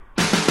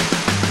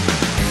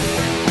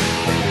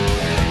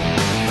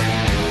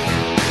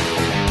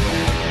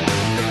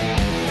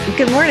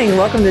Good morning.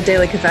 Welcome to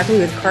Daily Covfefe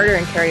with Carter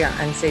and Carrie on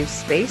Unsafe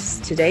Space.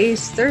 Today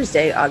is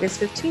Thursday, August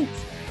 15th,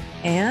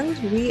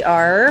 and we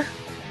are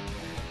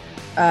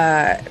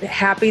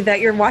happy that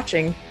you're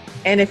watching.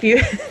 And if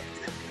you...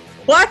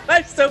 Why am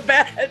I so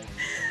bad?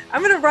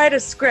 I'm going to write a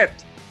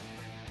script.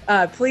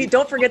 Please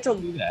don't forget to...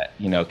 do that,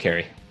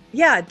 Carrie.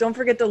 Yeah, don't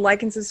forget to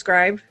like and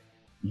subscribe.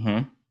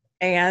 Mm-hmm.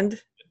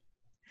 And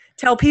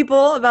tell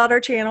people about our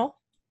channel.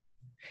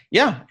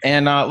 Yeah,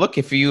 and look,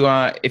 if you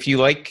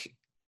like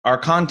our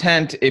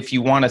content, if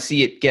you want to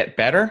see it get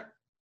better,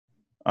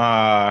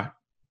 and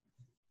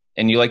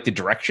you like the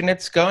direction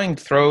it's going,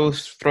 throw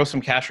some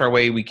cash our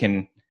way. We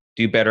can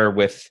do better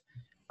with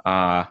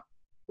a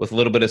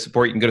little bit of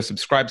support. You can go to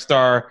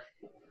Subscribestar.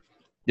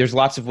 There's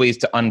lots of ways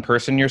to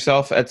unperson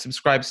yourself at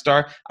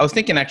Subscribestar. I was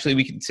thinking actually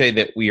we could say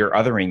that we are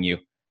othering you.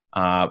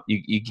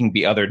 You can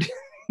be othered.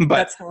 But,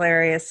 that's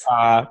hilarious.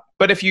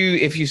 But if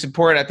you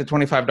support at the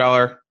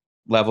 $25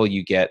 level,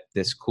 you get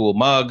this cool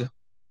mug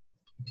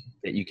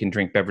that you can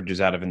drink beverages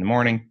out of in the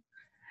morning.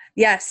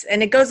 Yes,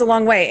 and it goes a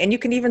long way. And you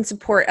can even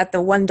support at the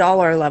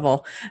 $1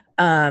 level.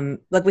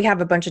 Like we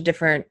have a bunch of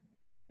different,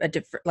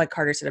 like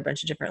Carter said, a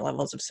bunch of different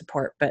levels of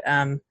support. But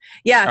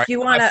yeah, if you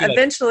want to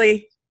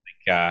eventually...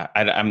 Now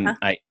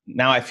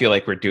I feel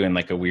like we're doing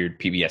like a weird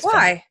PBS.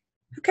 Why?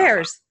 Who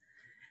cares?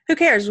 Who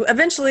cares?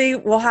 Eventually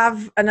we'll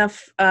have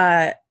enough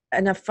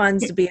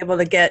funds to be able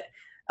to get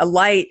a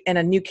light and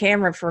a new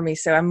camera for me.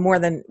 So I'm more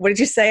than, what did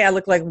you say? I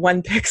look like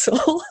 1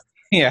 pixel.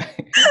 Yeah.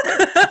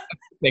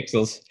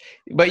 Pixels.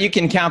 But you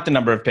can count the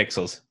number of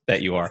pixels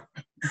that you are.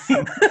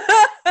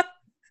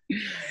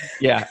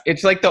 Yeah.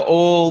 It's like the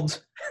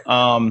old,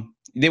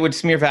 they would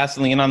smear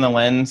Vaseline on the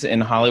lens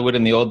in Hollywood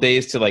in the old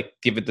days to like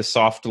give it the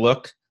soft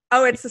look.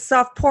 Oh, it's the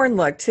soft porn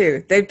look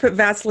too. They put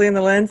Vaseline in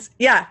the lens.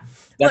 Yeah.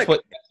 That's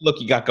what look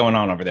you got going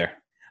on over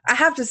there. I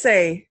have to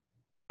say,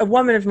 a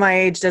woman of my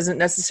age doesn't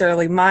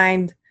necessarily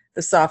mind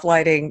the soft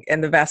lighting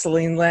and the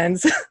Vaseline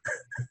lens.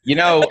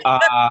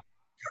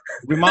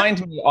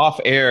 Remind me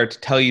off air to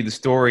tell you the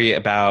story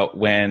about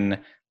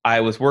when I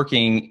was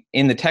working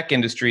in the tech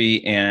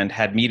industry and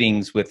had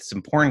meetings with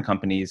some porn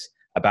companies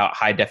about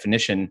high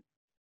definition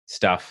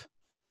stuff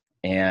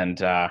and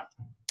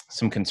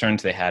some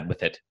concerns they had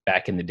with it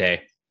back in the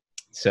day.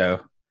 So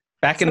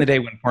back in the day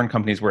when porn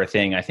companies were a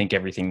thing, I think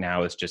everything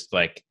now is just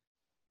like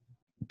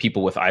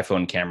people with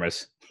iPhone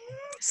cameras.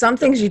 Some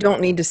things you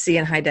don't need to see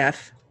in high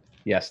def.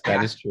 Yes,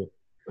 that is true.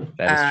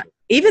 That is true.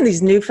 Even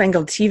these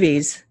newfangled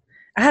TVs.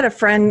 I had a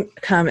friend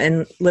come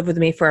and live with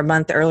me for a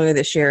month earlier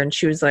this year, and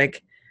she was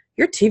like,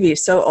 your TV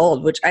is so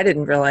old, which I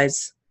didn't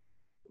realize.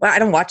 Well, I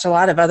don't watch a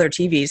lot of other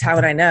TVs. How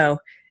would I know?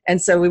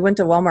 And so we went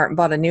to Walmart and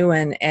bought a new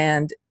one,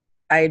 and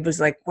I was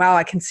like, wow,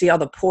 I can see all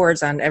the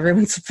pores on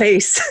everyone's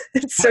face.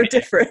 It's so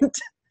different.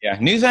 Yeah,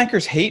 news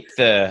anchors hate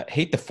the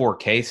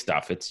 4K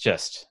stuff. It's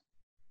just,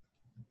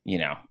 you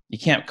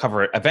can't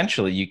cover it.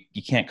 Eventually,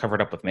 you can't cover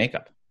it up with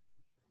makeup.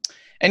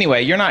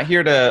 Anyway, you're not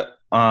here to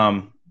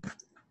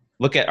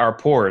look at our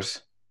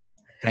pores,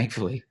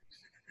 thankfully.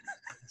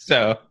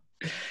 So,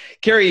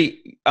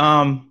 Carrie,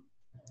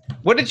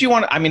 what did you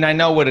want? I mean, I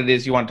know what it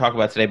is you want to talk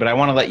about today, but I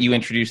want to let you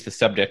introduce the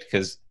subject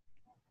because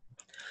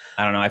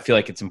I don't know. I feel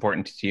like it's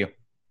important to you.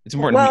 It's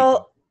important.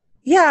 Well,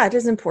 yeah, it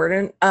is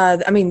important.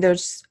 I mean,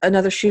 there's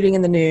another shooting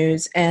in the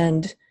news,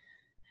 and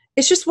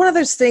it's just one of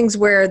those things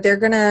where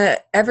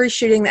every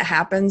shooting that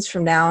happens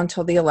from now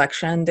until the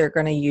election, they're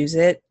going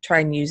to try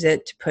and use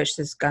it to push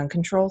this gun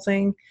control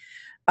thing.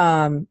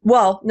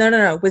 Well,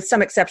 no, with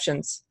some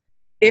exceptions.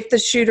 If the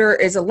shooter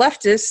is a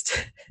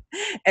leftist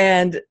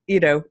and,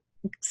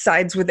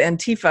 sides with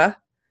Antifa,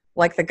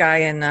 like the guy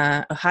in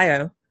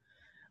Ohio,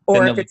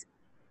 or if it's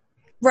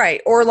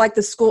right, or like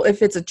the school,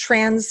 if it's a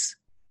transgender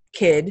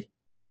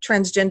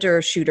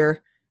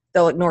shooter,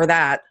 they'll ignore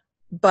that.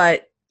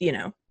 But,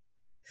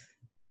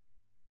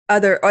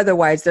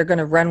 otherwise they're going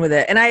to run with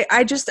it. And I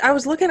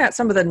was looking at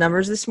some of the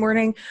numbers this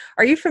morning.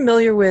 Are you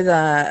familiar with,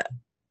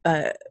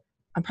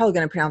 I'm probably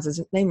going to pronounce his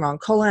name wrong,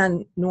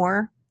 Colin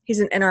Noor? He's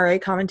an NRA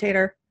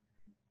commentator.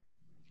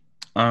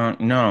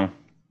 No.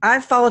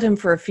 I've followed him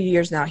for a few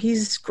years now.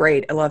 He's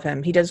great. I love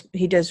him. He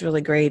does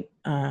really great,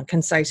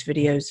 concise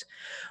videos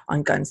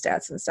on gun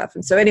stats and stuff.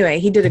 And so anyway,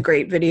 he did a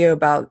great video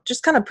about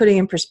just kind of putting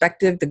in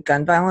perspective the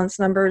gun violence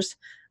numbers.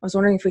 I was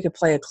wondering if we could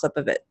play a clip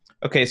of it.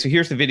 Okay, so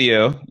here's the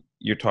video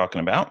you're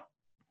talking about.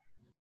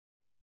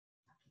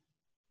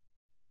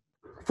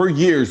 For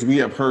years, we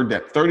have heard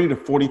that 30 to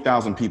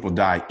 40,000 people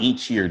die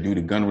each year due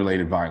to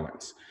gun-related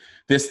violence.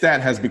 This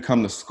stat has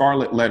become the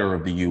scarlet letter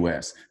of the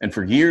U.S. And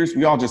for years,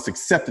 we all just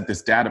accepted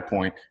this data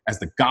point as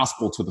the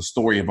gospel to the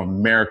story of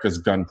America's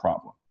gun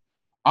problem.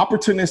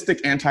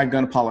 Opportunistic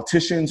anti-gun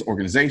politicians,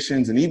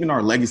 organizations, and even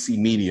our legacy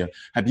media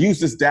have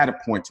used this data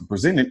point to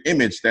present an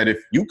image that if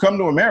you come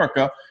to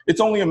America,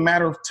 it's only a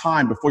matter of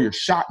time before you're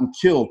shot and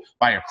killed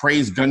by a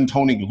crazed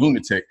gun-toting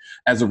lunatic.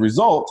 As a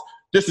result,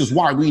 this is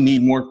why we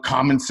need more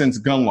common sense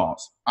gun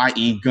laws,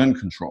 i.e. gun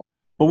control.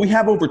 But we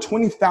have over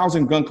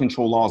 20,000 gun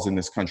control laws in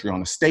this country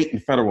on a state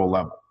and federal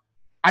level.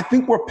 I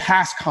think we're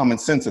past common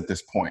sense at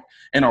this point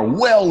and are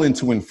well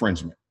into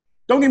infringement.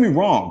 Don't get me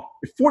wrong.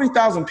 If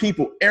 40,000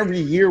 people every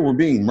year were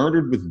being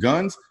murdered with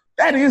guns,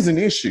 that is an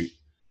issue.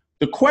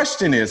 The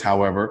question is,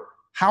 however,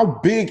 how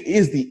big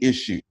is the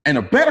issue? And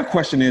a better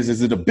question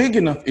is it a big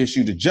enough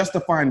issue to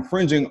justify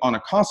infringing on a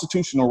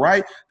constitutional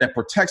right that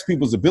protects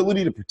people's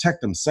ability to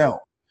protect themselves?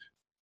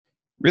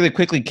 Really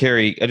quickly,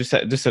 Carrie,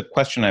 just a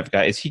question I've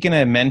got. Is he going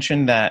to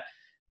mention that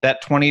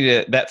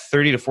 30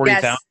 to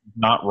 40,000 Yes. is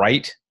not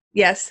right?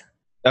 Yes.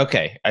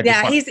 Okay.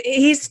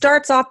 He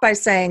starts off by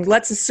saying,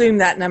 let's assume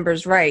that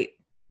number's right.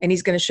 And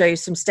he's going to show you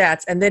some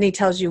stats. And then he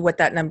tells you what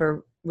that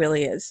number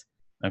really is.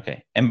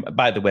 Okay. And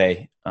by the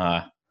way,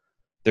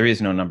 there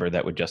is no number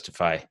that would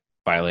justify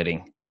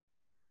violating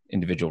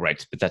individual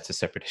rights, but that's a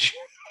separate issue.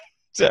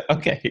 So,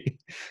 okay,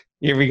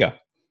 here we go.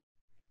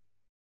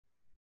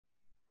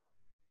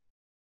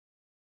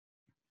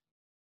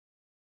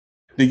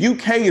 The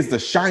UK is the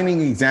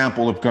shining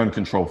example of gun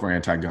control for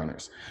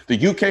anti-gunners.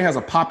 The UK has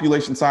a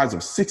population size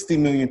of 60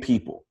 million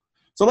people.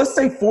 So let's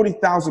say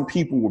 40,000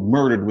 people were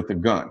murdered with a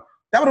gun.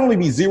 That would only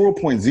be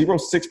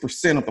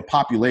 0.06% of the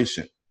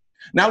population.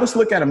 Now let's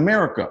look at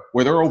America,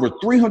 where there are over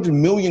 300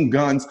 million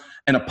guns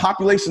and a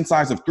population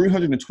size of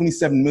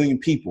 327 million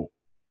people.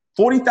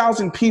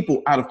 40,000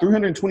 people out of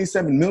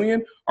 327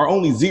 million are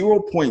only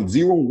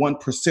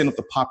 0.01% of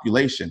the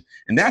population.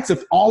 And that's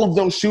if all of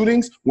those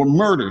shootings were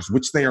murders,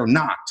 which they are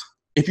not.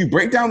 If you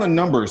break down the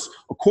numbers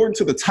according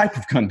to the type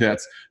of gun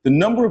deaths, the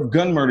number of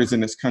gun murders in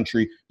this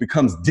country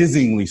becomes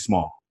dizzyingly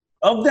small.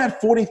 Of that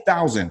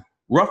 40,000,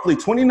 roughly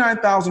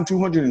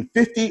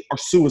 29,250 are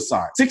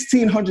suicides.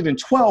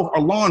 1,612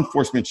 are law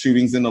enforcement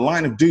shootings in the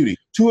line of duty.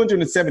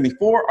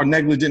 274 are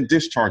negligent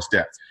discharge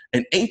deaths.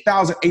 And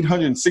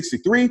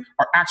 8,863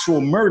 are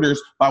actual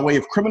murders by way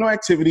of criminal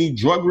activity,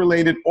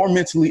 drug-related, or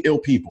mentally ill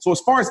people. So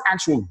as far as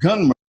actual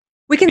gun murders,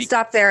 we can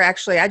stop there,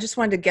 actually. I just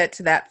wanted to get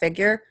to that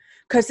figure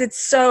because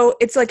it's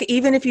like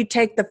even if you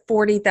take the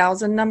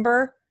 40,000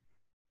 number,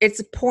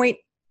 it's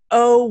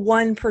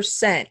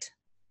 0.01%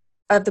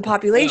 of the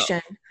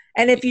population. Yeah.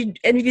 And if you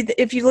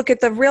look at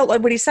the real,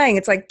 like what he's saying,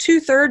 it's like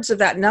 2/3 of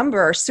that number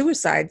are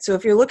suicide. So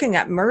if you're looking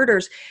at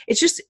murders, it's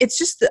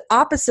just the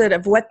opposite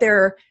of what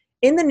they're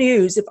in the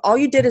news. If all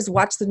you did is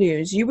watch the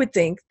news, you would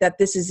think that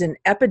this is an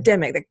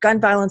epidemic, that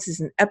gun violence is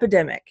an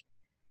epidemic.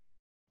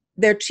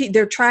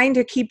 They're trying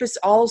to keep us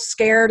all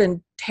scared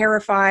and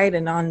terrified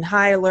and on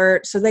high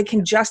alert so they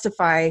can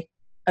justify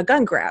a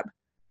gun grab.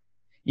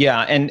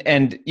 Yeah,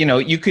 and you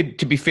know,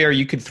 to be fair,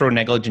 you could throw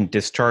negligent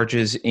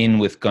discharges in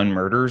with gun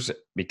murders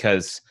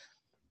because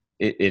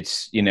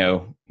it's, you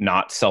know,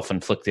 not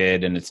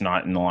self-inflicted and it's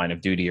not in the line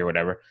of duty or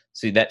whatever.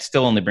 So that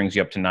still only brings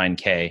you up to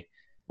 9K,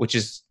 which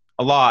is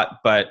a lot,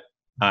 but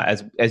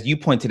as you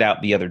pointed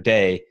out the other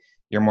day,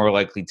 you're more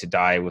likely to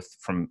die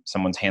from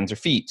someone's hands or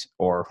feet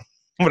or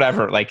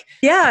whatever. Like,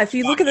 yeah, if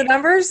you look at the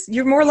numbers,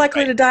 you're more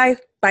likely to die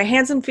by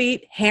hands and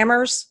feet,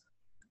 hammers,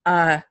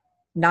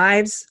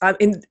 knives,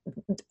 in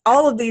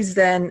all of these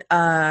than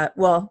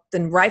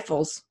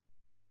rifles.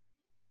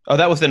 Oh,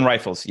 that was then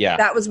rifles. Yeah,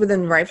 that was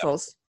within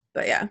rifles.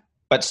 But yeah,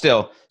 but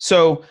still.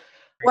 So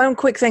one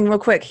quick thing, real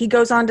quick. He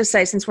goes on to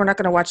say, since we're not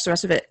going to watch the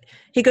rest of it,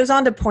 he goes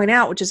on to point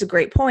out, which is a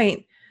great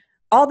point,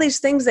 all these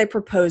things they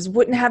propose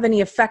wouldn't have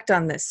any effect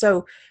on this.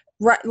 So,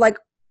 like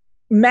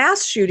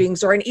mass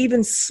shootings are an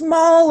even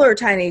smaller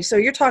tiny. So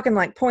you're talking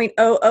like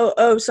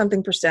 0.000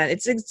 something percent.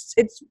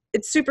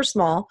 It's super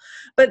small,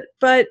 but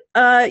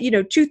you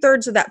know,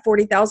 2/3 of that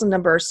 40,000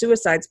 number are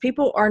suicides.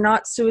 People are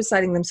not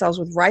suiciding themselves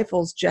with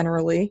rifles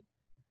generally.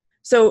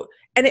 So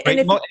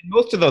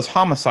most of those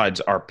homicides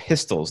are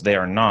pistols. They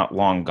are not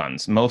long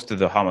guns. Most of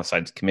the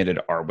homicides committed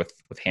are with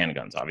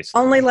handguns, obviously.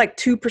 Only like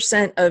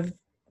 2% of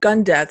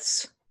gun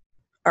deaths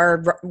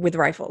are with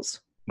rifles.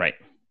 Right.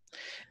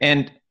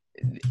 And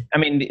I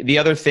mean, the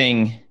other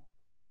thing,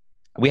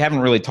 we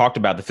haven't really talked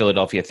about the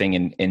Philadelphia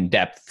thing in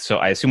depth, so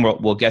I assume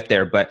we'll get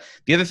there. But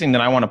the other thing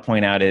that I want to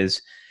point out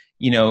is,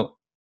 you know,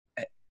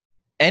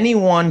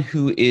 anyone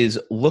who is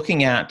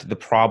looking at the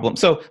problem.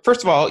 So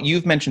first of all,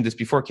 you've mentioned this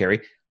before,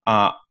 Carrie.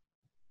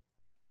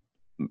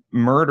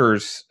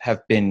 Murders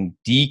have been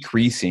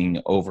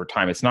decreasing over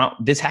time.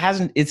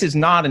 This is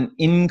not an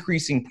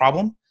increasing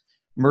problem.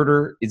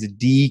 Murder is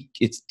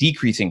it's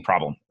decreasing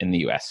problem in the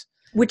U.S.,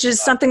 which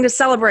is something to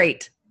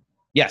celebrate.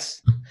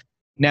 Yes.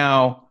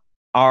 Now,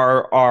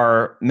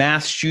 are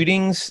mass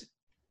shootings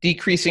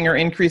decreasing or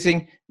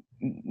increasing?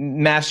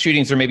 Mass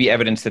shootings are maybe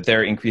evidence that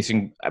they're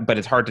increasing, but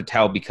it's hard to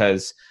tell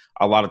because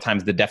a lot of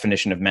times the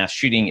definition of mass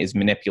shooting is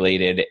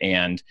manipulated,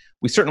 and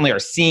we certainly are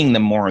seeing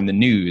them more in the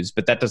news,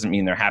 but that doesn't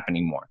mean they're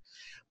happening more.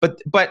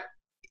 But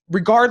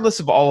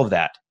regardless of all of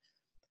that,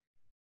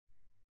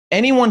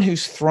 anyone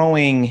who's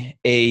throwing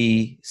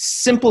a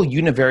simple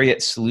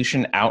univariate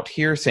solution out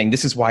here saying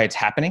this is why it's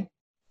happening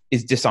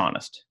is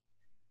dishonest.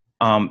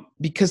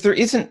 Because there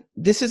isn't,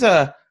 this is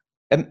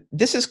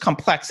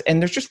complex,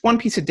 and there's just one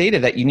piece of data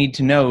that you need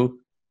to know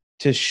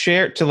to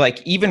share, to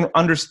like even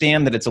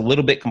understand that it's a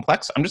little bit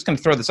complex. I'm just going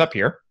to throw this up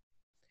here.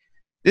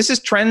 This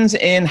is trends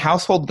in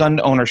household gun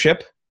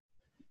ownership.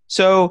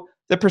 So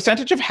the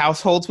percentage of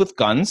households with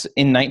guns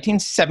in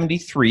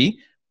 1973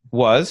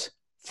 was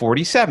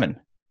 47.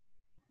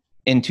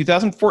 In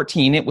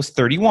 2014, it was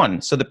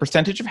 31. So the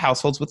percentage of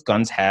households with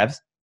guns have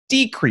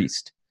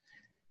decreased.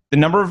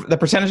 The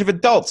percentage of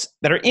adults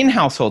that are in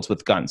households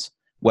with guns.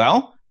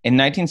 Well, in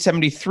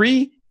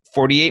 1973,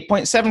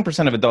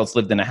 48.7% of adults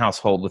lived in a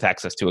household with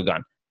access to a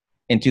gun.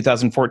 In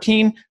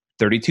 2014,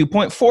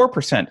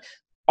 32.4%.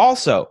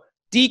 Also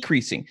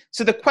decreasing.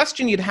 So the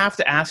question you'd have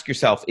to ask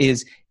yourself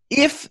is,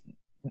 if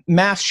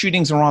mass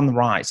shootings are on the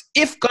rise,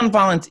 if gun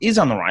violence is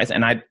on the rise,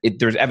 and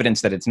there's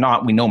evidence that it's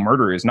not, we know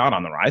murder is not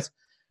on the rise.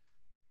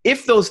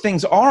 If those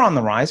things are on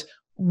the rise,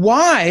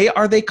 why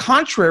are they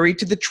contrary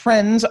to the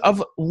trends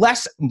of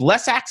less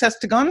access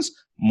to guns,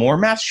 more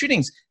mass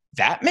shootings?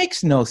 That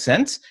makes no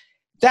sense.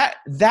 That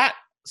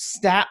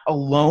stat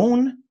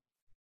alone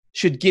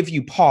should give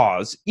you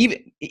pause.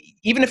 Even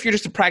if you're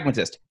just a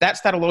pragmatist, that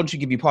stat alone should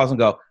give you pause and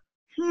go,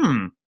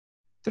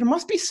 there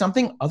must be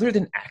something other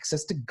than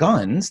access to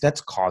guns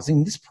that's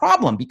causing this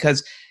problem,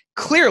 because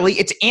clearly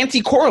it's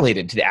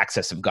anti-correlated to the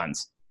access of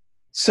guns.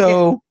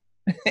 So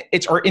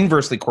it's, or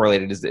inversely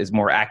correlated is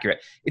more accurate.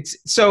 It's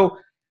so,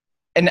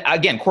 and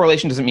again,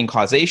 correlation doesn't mean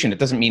causation. It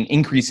doesn't mean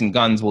increase in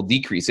guns will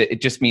decrease it.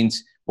 It just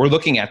means we're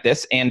looking at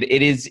this and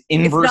it is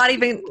inverse.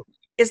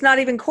 It's not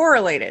even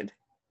correlated.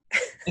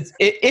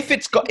 If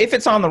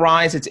it's on the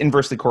rise, it's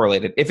inversely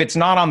correlated. If it's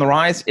not on the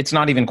rise, it's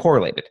not even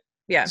correlated.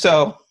 Yeah.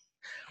 So,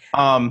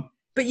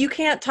 but you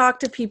can't talk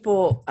to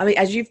people. I mean,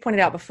 as you've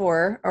pointed out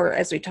before, or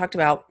as we talked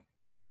about,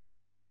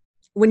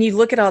 when you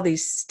look at all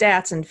these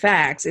stats and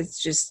facts,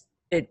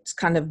 it's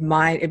kind of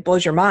it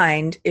blows your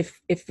mind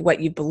if what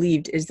you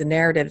believed is the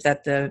narrative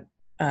that the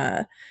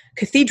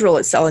cathedral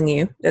is selling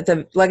you, that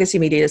the legacy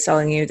media is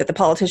selling you, that the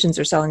politicians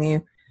are selling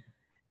you.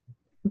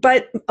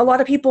 But a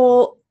lot of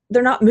people,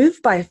 they're not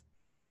moved by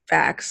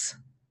facts.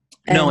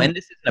 No, and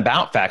this isn't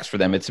about facts for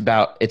them. It's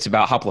about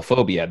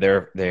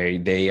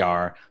hoplophobia. They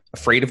are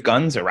afraid of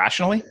guns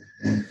irrationally,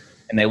 and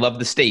they love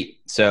the state.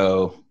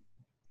 So,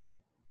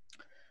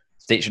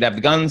 state should have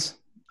the guns.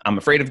 I'm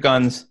afraid of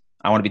guns.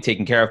 I want to be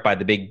taken care of by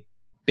the big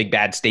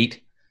bad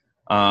state.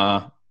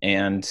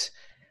 And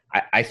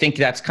I think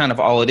that's kind of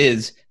all it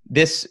is.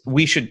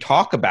 We should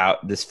talk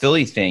about this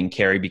Philly thing,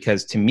 Carrie,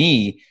 because to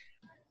me,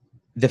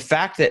 the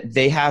fact that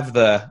they have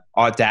the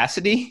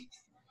audacity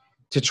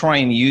to try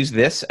and use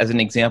this as an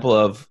example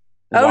of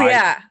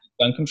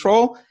gun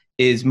control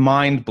is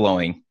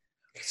mind-blowing.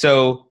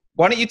 So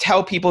why don't you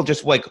tell people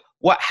just like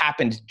what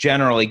happened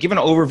generally? Give an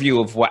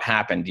overview of what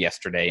happened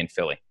yesterday in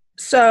Philly.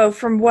 So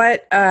from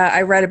what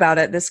I read about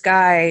it, this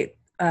guy,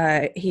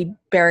 he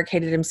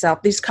barricaded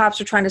himself. These cops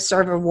were trying to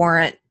serve a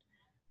warrant,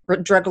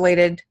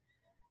 drug-related,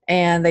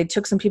 and they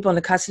took some people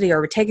into custody, or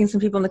were taking some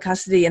people into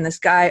custody, and this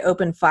guy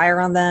opened fire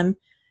on them.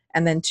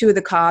 And then two of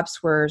the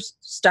cops were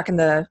stuck in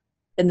the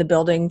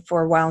building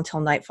for a while until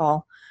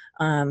nightfall.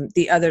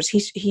 The others,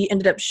 he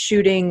ended up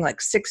shooting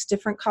like 6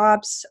 different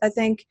cops, I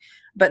think,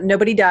 but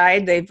nobody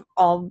died.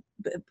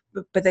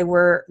 But they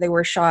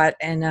were shot.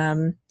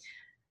 And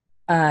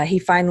he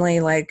finally,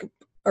 like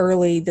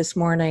early this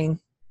morning,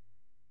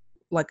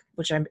 like,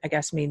 which I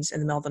guess means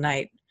in the middle of the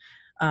night,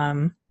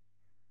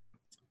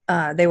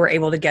 they were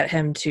able to get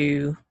him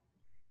to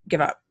give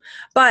up.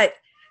 But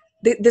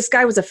this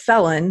guy was a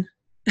felon.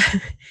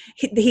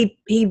 He's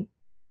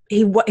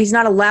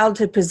not allowed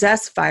to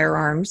possess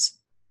firearms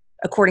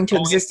according to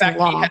existing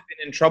law. He had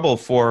been in trouble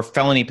for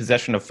felony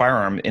possession of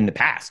firearm in the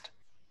past.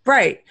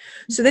 Right.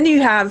 So then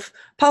you have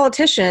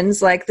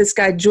politicians like this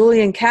guy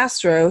Julian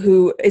Castro,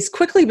 who is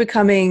quickly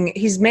becoming.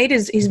 He's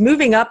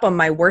moving up on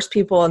my worst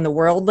people in the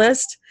world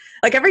list.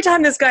 Like every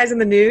time this guy's in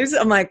the news,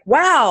 I'm like,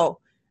 wow,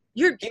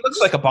 he looks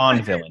like a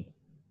Bond villain.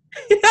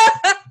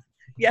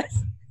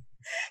 Yes.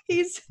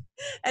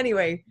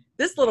 Anyway,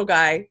 this little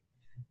guy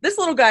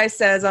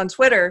says on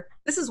Twitter,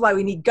 this is why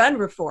we need gun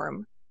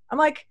reform. I'm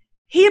like,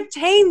 he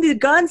obtained the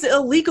guns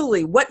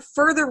illegally. What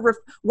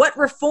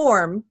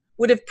reform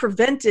would have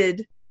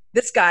prevented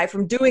this guy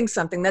from doing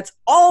something that's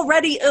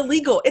already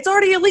illegal? It's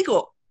already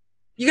illegal.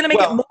 You're going to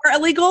make it more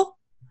illegal?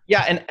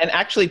 Yeah, and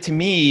actually to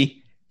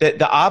me,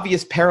 the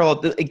obvious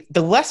parallel,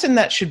 the lesson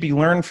that should be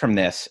learned from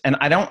this, and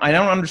I don't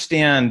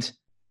understand,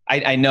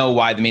 I know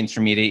why the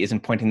mainstream media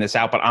isn't pointing this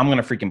out, but I'm going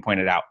to freaking point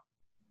it out.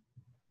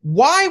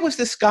 Why was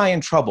this guy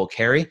in trouble,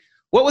 Carrie?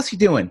 What was he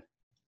doing?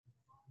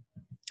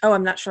 Oh,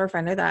 I'm not sure if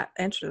I know that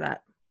answer to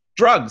that.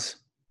 Drugs.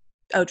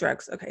 Oh,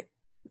 drugs. Okay.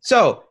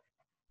 So,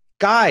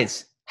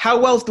 guys, how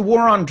well's the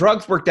war on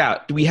drugs worked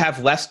out? Do we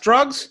have less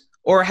drugs,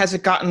 or has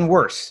it gotten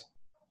worse?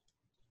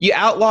 You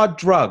outlawed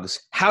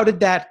drugs. How did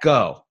that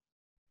go?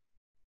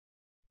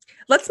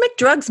 Let's make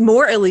drugs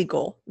more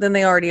illegal than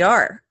they already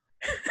are.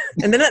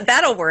 And then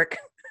that'll work.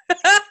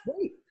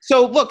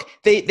 So look,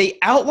 they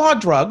outlaw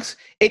drugs.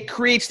 It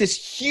creates this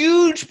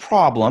huge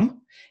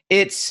problem.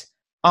 It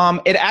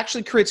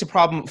actually creates a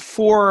problem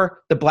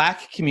for the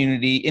Black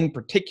community in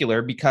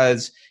particular,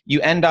 because you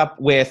end up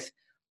with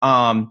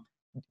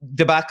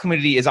the Black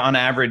community is on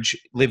average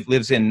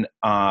lives in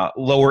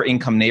lower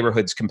income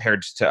neighborhoods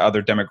compared to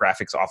other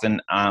demographics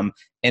often,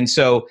 and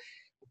so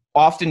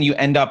often you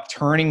end up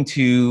turning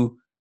to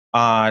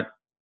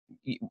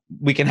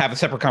we can have a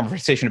separate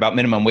conversation about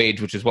minimum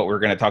wage, which is what we're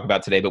going to talk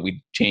about today, but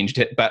we changed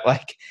it. But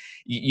like,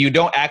 you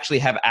don't actually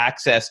have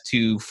access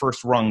to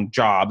first rung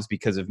jobs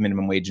because of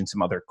minimum wage and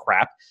some other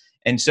crap.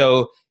 And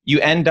so you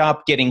end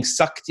up getting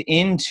sucked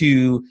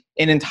into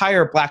an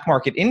entire black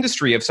market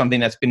industry of something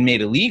that's been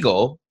made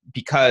illegal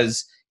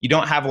because you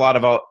don't have a lot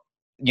of,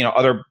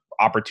 other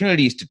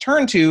opportunities to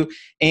turn to.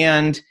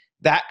 And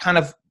that kind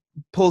of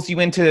pulls you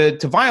into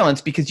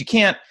violence, because you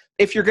can't,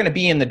 if you're going to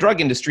be in the drug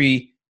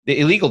industry, the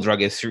illegal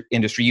drug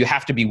industry, you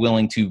have to be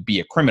willing to be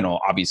a criminal,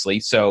 obviously.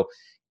 So,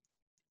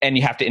 and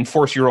you have to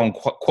enforce your own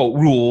quote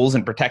rules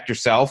and protect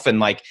yourself. And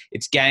like,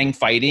 it's gang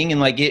fighting,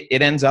 and like you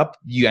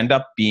end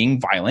up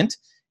being violent.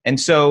 And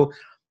so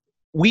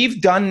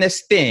we've done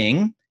this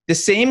thing, the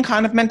same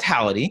kind of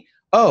mentality.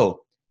 Oh,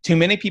 too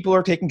many people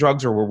are taking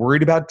drugs, or we're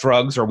worried about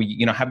drugs, or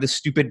we, have this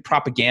stupid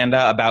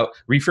propaganda about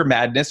reefer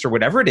madness or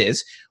whatever it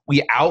is.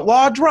 We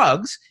outlaw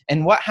drugs,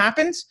 and what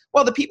happens?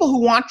 Well, the people who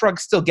want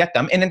drugs still get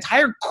them. An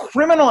entire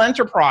criminal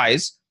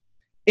enterprise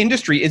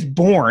industry is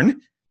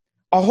born.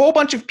 A whole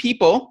bunch of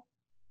people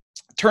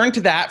turn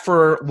to that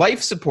for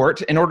life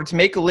support in order to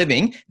make a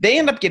living. They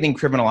end up getting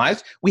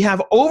criminalized. We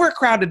have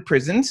overcrowded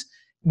prisons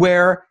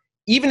where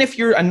even if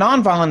you're a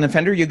nonviolent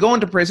offender, you go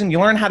into prison, you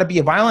learn how to be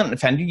a violent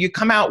offender, you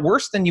come out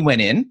worse than you went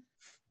in.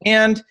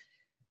 And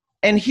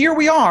here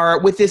we are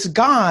with this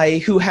guy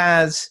who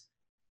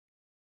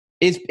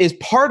is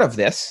part of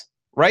this,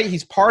 right?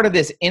 He's part of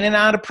this in and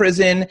out of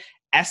prison,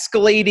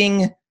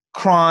 escalating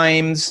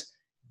crimes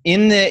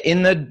in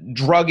the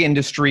drug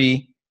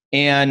industry.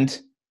 And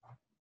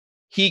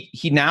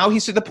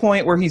he's to the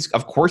point where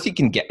of course he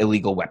can get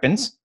illegal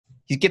weapons.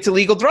 He gets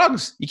illegal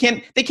drugs. They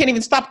can't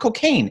even stop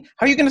cocaine.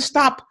 How are you going to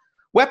stop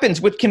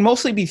weapons, which can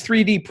mostly be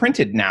 3D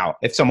printed now?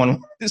 If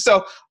someone,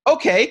 so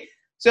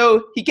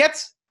he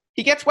gets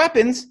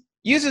weapons,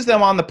 uses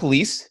them on the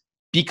police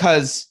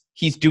because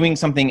he's doing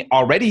something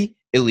already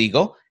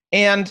illegal.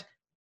 And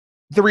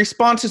the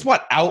response is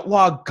what?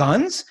 Outlaw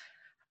guns?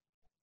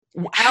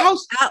 How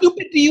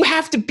stupid do you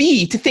have to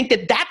be to think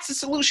that that's the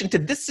solution to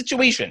this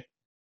situation?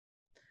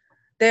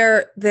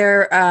 I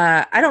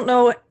don't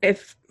know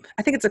if,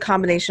 I think it's a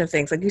combination of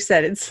things. Like you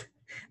said,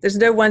 there's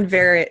no one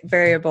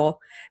variable.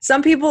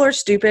 Some people are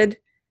stupid.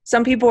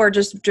 Some people are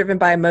just driven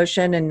by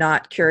emotion and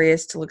not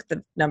curious to look at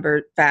the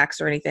number facts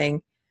or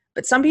anything.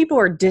 But some people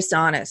are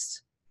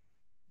dishonest.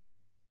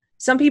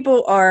 Some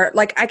people are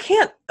like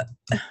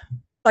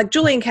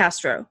Julian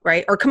Castro,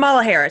 right? Or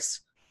Kamala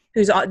Harris,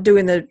 who's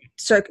doing the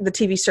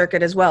TV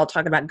circuit as well,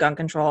 talking about gun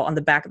control on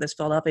the back of this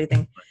Philadelphia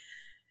thing.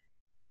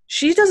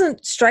 She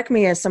doesn't strike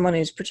me as someone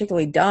who's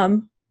particularly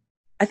dumb.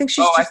 I think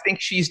I think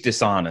she's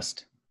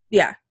dishonest.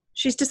 Yeah,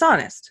 she's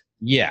dishonest.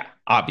 Yeah,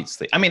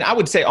 obviously. I mean, I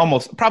would say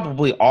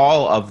probably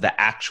all of the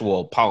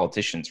actual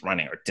politicians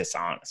running are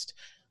dishonest.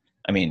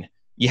 I mean,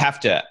 you have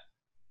to,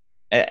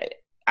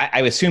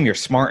 I assume you're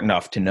smart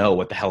enough to know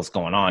what the hell's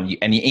going on.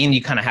 And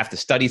you kind of have to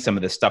study some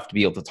of this stuff to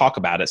be able to talk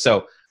about it.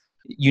 So,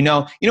 we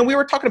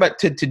were talking about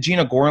to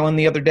Gina Gorlin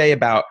the other day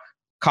about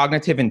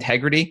cognitive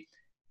integrity,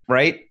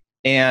 right?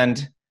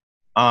 And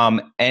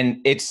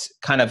it's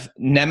kind of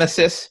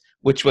nemesis,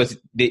 which was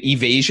the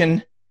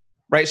evasion,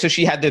 right? So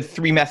she had the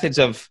three methods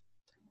of,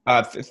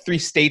 three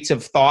states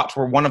of thought,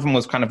 where one of them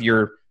was kind of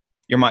you're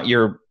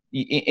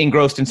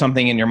engrossed in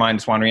something and your mind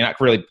is wandering. You're not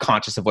really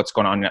conscious of what's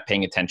going on. You're not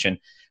paying attention.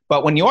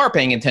 But when you are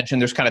paying attention,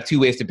 there's kind of two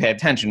ways to pay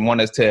attention.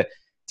 One is to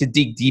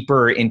dig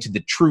deeper into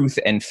the truth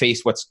and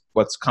face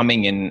what's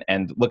coming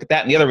and look at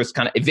that. And the other was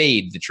kind of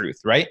evade the truth,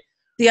 right?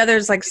 The other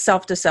is like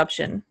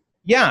self-deception.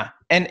 Yeah.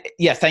 And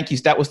yeah, thank you.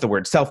 That was the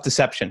word,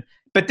 self-deception.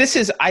 But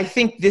I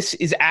think this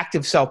is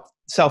active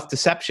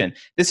self-deception.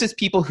 This is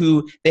people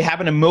who, they have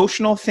an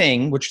emotional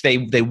thing, which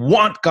they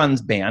want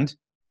guns banned.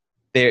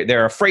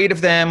 They're afraid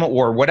of them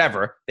or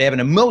whatever. They have an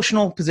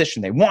emotional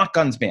position. They want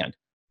guns banned.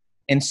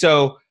 And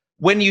so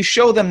when you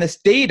show them this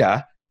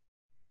data,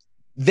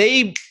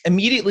 they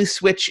immediately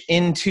switch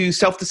into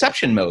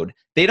self-deception mode.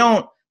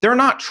 They're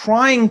not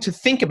trying to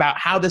think about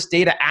how this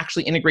data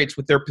actually integrates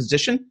with their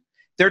position.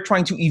 They're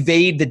trying to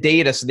evade the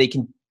data so they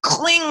can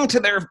cling to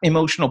their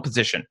emotional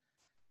position.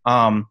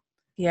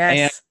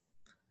 Yes.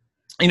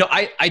 And,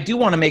 I do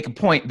want to make a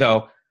point,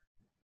 though.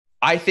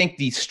 I think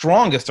the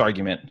strongest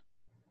argument,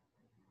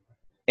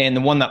 and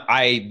the one that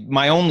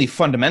my only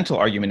fundamental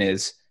argument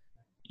is,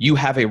 you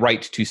have a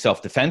right to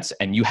self-defense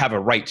and you have a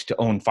right to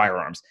own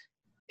firearms,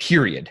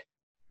 period.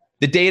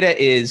 The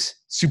data is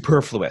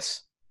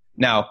superfluous.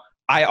 Now,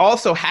 I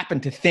also happen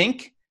to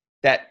think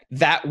that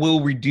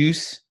will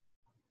reduce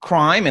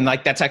crime, and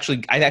like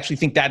I actually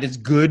think that is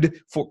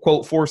good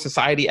for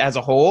society as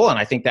a whole, and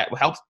I think that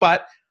helps,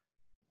 but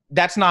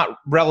that's not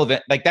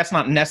relevant. Like, that's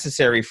not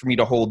necessary for me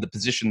to hold the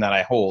position that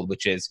I hold,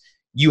 which is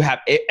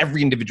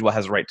every individual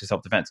has a right to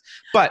self-defense.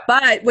 But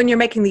when you're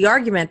making the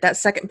argument, that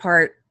second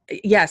part,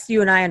 yes, you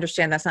and I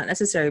understand that's not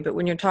necessary, but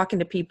when you're talking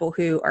to people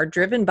who are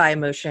driven by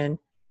emotion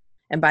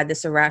and by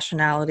this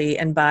irrationality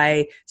and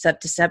by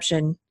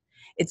self-deception,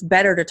 it's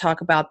better to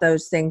talk about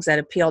those things that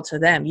appeal to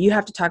them. You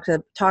have to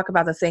talk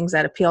about the things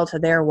that appeal to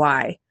their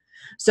why.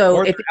 So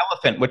or if the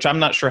elephant, which I'm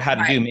not sure how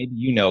to Right. do. Maybe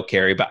you know,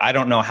 Carrie, but I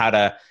don't know how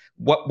to.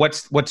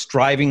 What's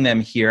driving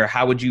them here?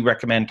 How would you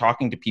recommend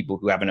talking to people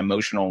who have an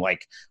emotional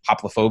like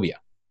hoplophobia?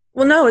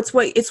 Well, no, it's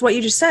what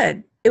you just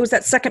said. It was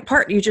that second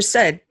part you just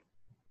said.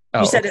 Oh,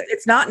 You said okay.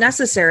 it's not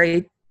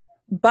necessary,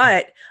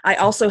 but I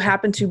also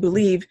happen to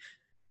believe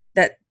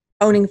that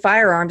owning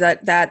firearms,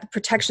 that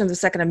protection of the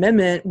Second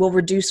Amendment will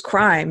reduce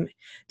crime.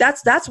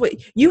 That's what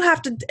you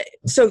have to.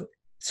 So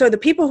the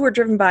people who are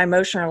driven by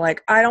emotion are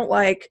like, I don't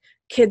like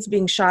kids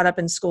being shot up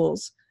in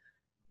schools.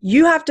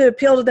 You have to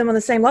appeal to them on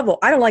the same level.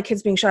 I don't like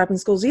kids being shot up in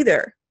schools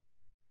either.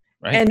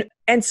 Right.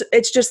 And so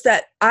it's just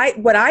that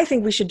what I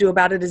think we should do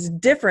about it is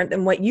different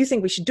than what you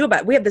think we should do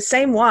about it. We have the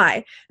same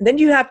why. And then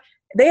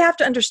they have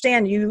to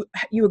understand you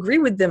agree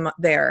with them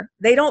there.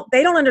 They don't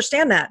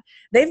understand that.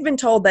 They've been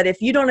told that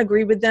if you don't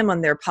agree with them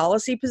on their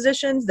policy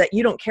positions, that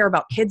you don't care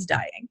about kids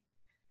dying.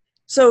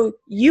 So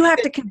you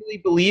have to really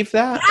believe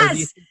that? Or do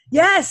you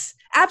Yes,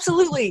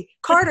 absolutely.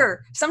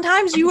 Carter,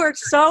 sometimes you are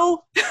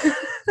so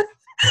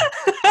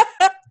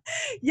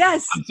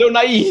yes. I'm so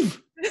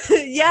naive.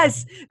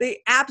 Yes,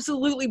 they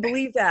absolutely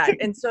believe that.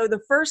 And so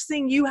the first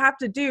thing you have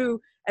to do,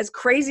 as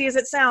crazy as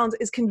it sounds,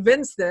 is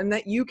convince them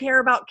that you care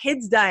about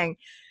kids dying.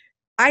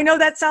 I know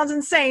that sounds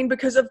insane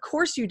because of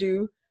course you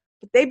do,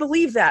 but they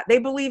believe that. They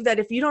believe that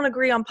if you don't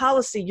agree on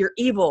policy, you're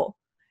evil.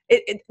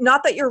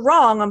 Not that you're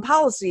wrong on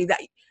policy, that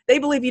they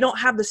believe you don't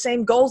have the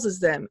same goals as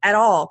them at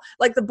all.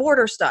 Like the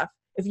border stuff.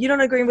 If you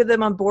don't agree with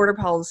them on border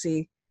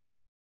policy,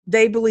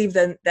 they believe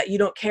then that you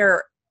don't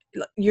care.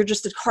 You're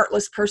just a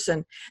heartless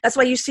person. That's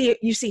why you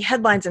see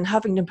headlines in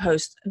Huffington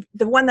Post.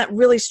 The one that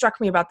really struck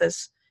me about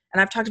this,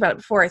 and I've talked about it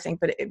before, I think,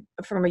 but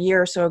from a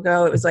year or so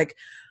ago, it was like,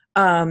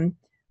 I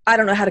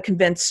don't know how to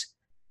convince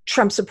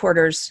Trump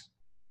supporters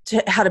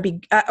how to be,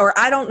 or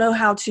I don't know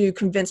how to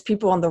convince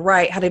people on the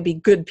right how to be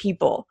good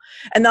people.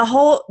 And the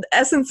whole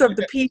essence of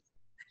the piece,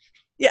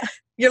 yeah,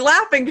 you're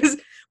laughing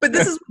but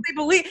this is what they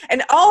believe.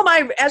 And all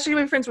my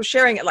SJW friends were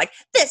sharing it like,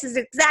 this is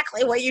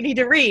exactly what you need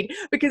to read.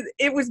 Because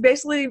it was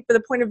basically,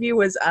 the point of view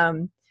was,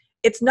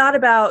 it's not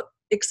about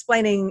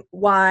explaining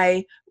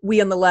why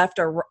we on the left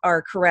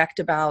are correct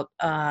about,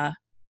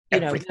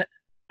 Everything.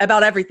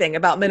 about everything,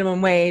 about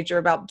minimum wage or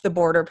about the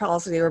border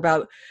policy or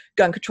about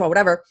gun control,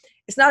 whatever.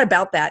 It's not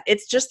about that.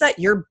 It's just that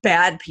you're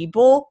bad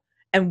people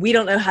and we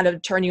don't know how to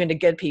turn you into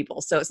good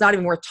people. So it's not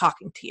even worth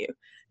talking to you.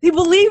 They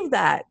believe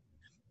that.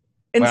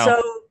 And Well,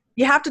 so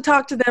you have to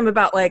talk to them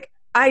about like,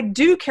 I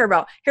do care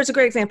about, here's a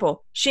great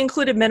example. She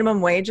included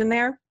minimum wage in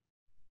there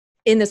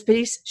in this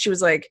piece. She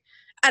was like,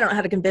 I don't know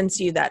how to convince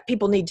you that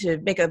people need to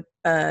make a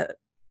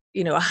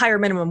higher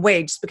minimum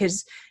wage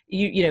because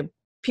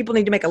people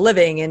need to make a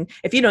living. And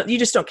if you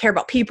just don't care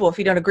about people, if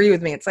you don't agree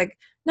with me, it's like,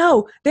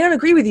 no, they don't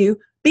agree with you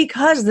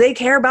because they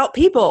care about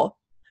people.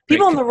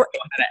 People on the how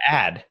to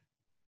add.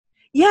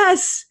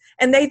 Yes.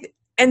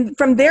 And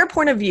from their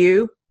point of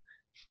view,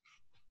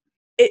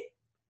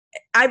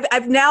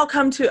 I've now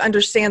come to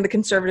understand the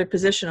conservative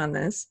position on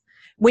this.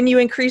 When you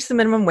increase the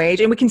minimum wage,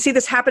 and we can see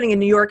this happening in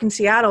New York and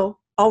Seattle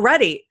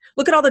already.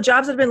 Look at all the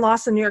jobs that have been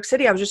lost in New York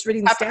City. I was just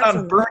reading the Happened stats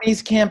on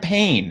Bernie's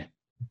campaign.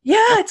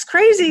 Yeah, it's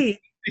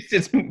crazy.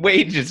 His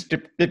wages to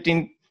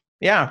 $15.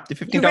 Yeah, to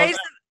 $15.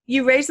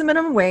 You raise the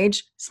minimum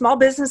wage. Small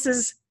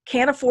businesses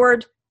can't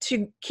afford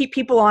to keep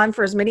people on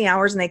for as many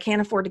hours, and they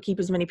can't afford to keep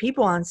as many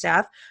people on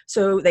staff.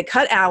 So they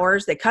cut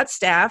hours, they cut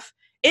staff.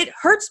 It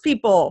hurts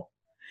people.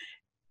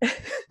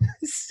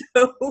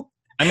 So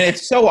I mean,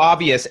 it's so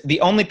obvious.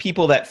 The only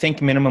people that think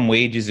minimum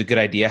wage is a good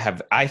idea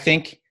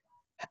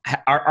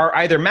are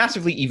either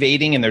massively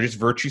evading and they're just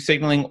virtue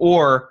signaling,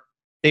 or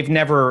they've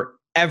never,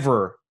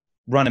 ever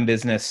run a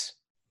business,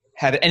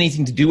 had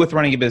anything to do with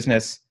running a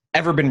business,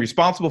 ever been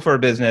responsible for a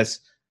business.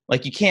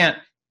 Like you can't.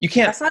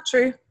 That's not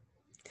true.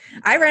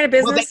 I ran a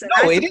business.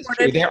 Well, it is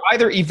true. They're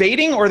either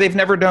evading or they've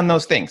never done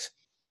those things.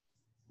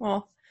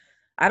 Well,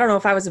 I don't know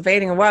if I was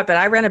evading or what, but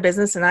I ran a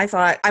business and I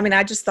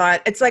just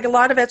thought it's like a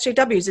lot of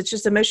SJWs. It's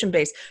just emotion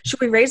based. Should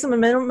we raise them a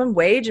minimum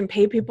wage and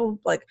pay people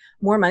like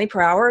more money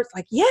per hour? It's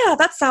like, yeah,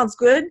 that sounds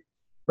good.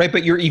 Right.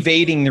 But you're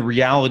evading the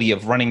reality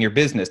of running your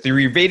business. You're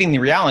evading the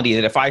reality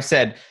that if I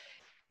said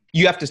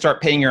you have to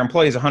start paying your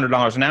employees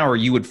 $100 an hour,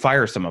 you would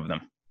fire some of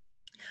them.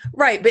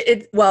 Right.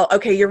 But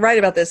okay, you're right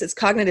about this. It's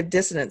cognitive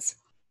dissonance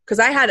because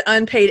I had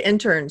unpaid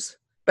interns,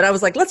 but I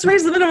was like, let's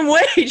raise the minimum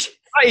wage.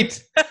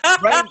 Right.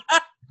 Right.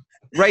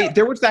 Right.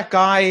 There was that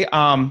guy,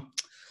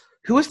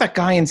 who was that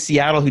guy in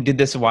Seattle who did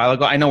this a while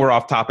ago? I know we're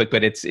off topic,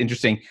 but it's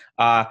interesting.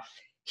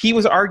 He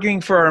was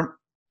arguing for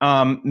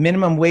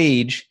minimum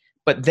wage,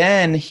 but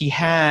then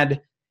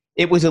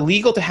it was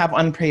illegal to have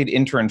unpaid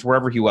interns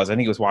wherever he was. I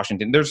think it was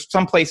Washington. There's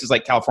some places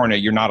like California,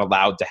 you're not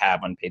allowed to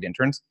have unpaid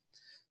interns.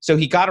 So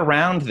he got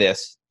around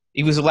this.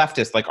 He was a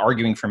leftist, like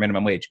arguing for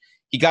minimum wage.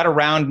 He got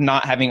around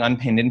not having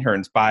unpaid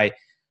interns by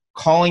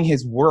calling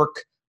his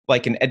work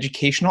like an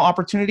educational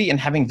opportunity and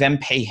having them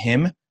pay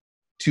him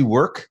to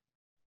work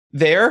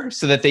there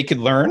so that they could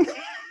learn.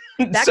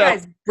 That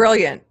guy's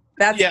brilliant.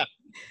 Yeah.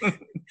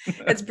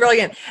 It's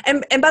brilliant.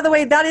 And by the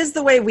way, that is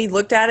the way we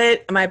looked at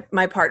it.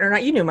 My partner,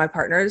 not you knew my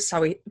partner, is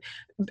how we.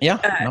 Yeah,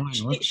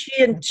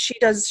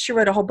 she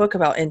wrote a whole book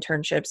about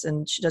internships,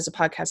 and she does a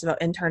podcast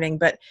about interning.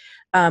 But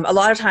a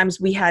lot of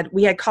times we had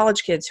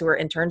college kids who were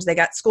interns. They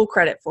got school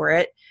credit for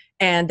it,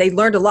 and they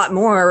learned a lot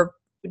more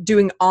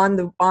doing on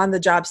the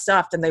job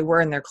stuff than they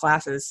were in their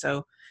classes.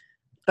 So,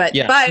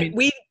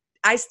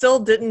 I still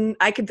didn't.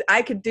 I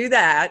could do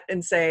that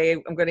and say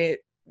I'm going to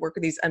work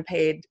with these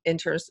unpaid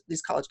interns,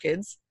 these college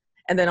kids,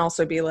 and then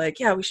also be like,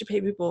 yeah, we should pay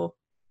people.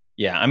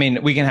 Yeah, I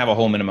mean, we can have a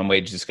whole minimum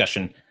wage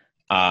discussion,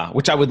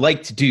 which I would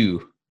like to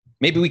do.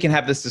 Maybe we can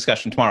have this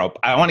discussion tomorrow.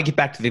 I want to get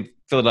back to the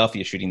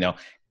Philadelphia shooting, though.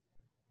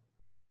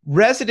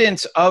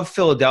 Residents of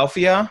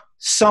Philadelphia,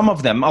 some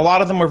of them, a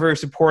lot of them were very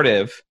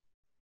supportive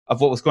of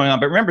what was going on.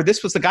 But remember,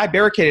 this was the guy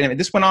barricaded him, and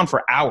this went on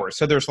for hours.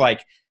 So there's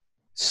like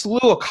slew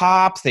of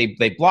cops.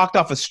 They blocked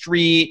off a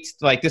street.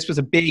 Like, this was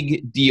a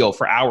big deal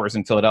for hours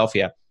in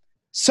Philadelphia.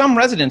 Some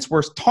residents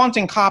were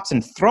taunting cops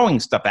and throwing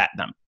stuff at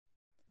them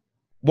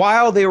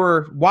while the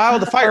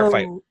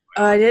firefight.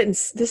 I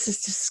didn't. This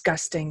is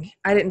disgusting.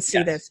 I didn't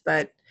see this,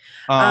 but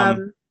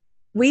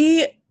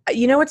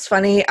you know what's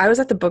funny? I was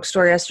at the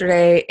bookstore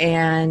yesterday,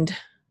 and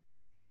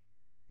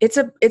it's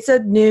an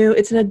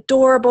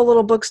adorable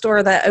little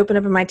bookstore that opened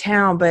up in my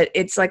town, but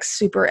it's like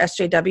super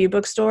SJW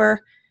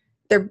bookstore.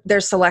 Their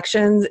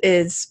selections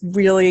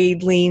really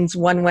leans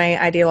one way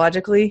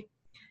ideologically.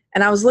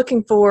 And I was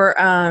looking for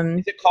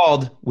is it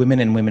called Women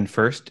and Women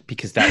First?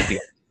 Because that would be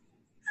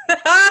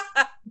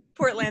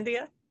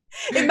Portlandia.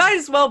 It might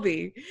as well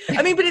be.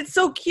 I mean, but it's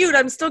so cute.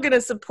 I'm still going to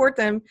support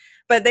them.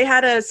 But they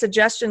had a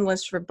suggestion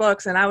list for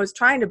books, and I was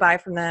trying to buy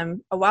from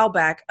them a while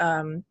back,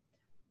 The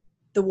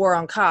War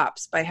on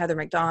Cops by Heather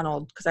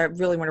McDonald, because I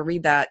really want to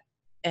read that.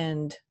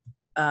 And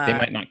they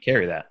might not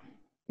carry that.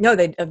 No,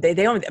 they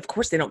don't. Of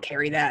course, they don't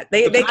carry that.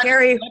 They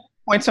carry. Can I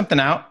point something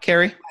out,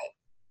 Carrie?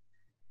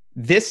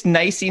 This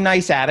nice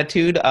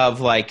attitude of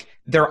like,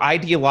 they're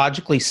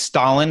ideologically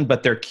Stalin,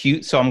 but they're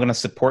cute, so I'm going to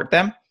support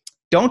them.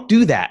 Don't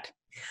do that.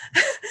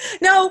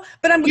 No,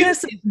 but I'm going to.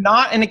 It's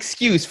not an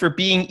excuse for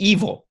being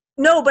evil.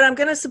 No, but I'm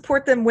going to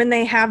support them when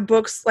they have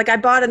books. Like, I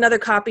bought another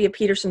copy of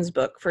Peterson's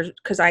book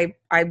because I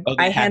had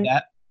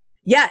that.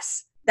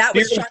 Yes, that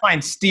was trying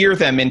to steer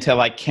them into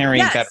like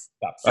carrying better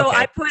stuff. So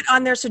I put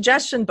on their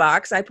suggestion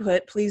box,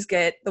 please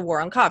get The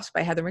War on Cops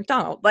by Heather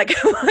McDonald. Like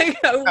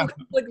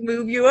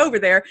move you over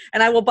there,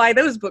 and I will buy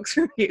those books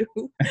from you.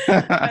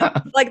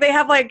 Like, they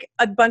have like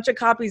a bunch of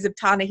copies of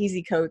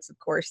Ta-Nehisi Coates, of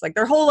course. Like,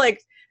 their whole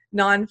like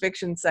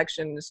nonfiction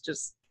section is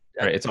just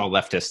right. It's all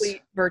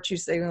leftist virtue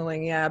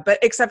signaling, yeah. But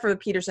except for the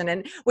Peterson,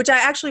 and which I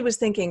actually was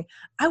thinking,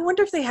 I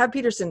wonder if they have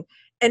Peterson,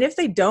 and if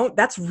they don't,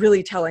 that's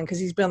really telling because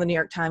he's been on the New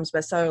York Times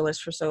bestseller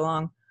list for so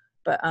long.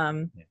 But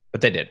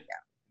they did. Yeah,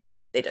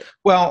 they did.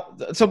 Well,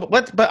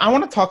 but I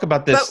want to talk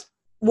about this.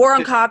 But War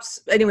on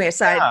Cops. Anyway,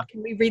 aside,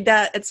 Can we read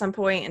that at some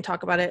point and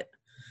talk about it?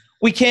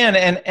 We can,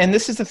 and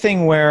this is the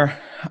thing where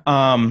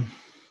I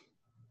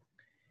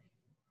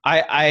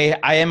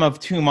am of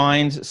two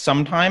minds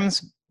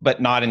sometimes,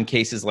 but not in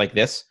cases like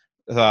this.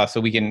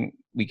 So we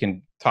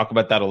can talk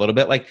about that a little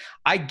bit. Like,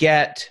 I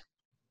get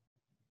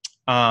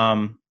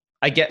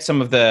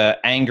some of the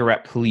anger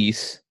at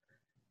police,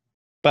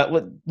 but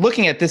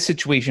looking at this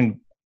situation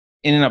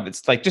in and of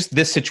it's like just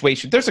this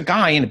situation. There's a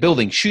guy in a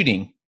building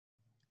shooting.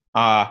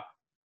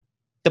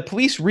 The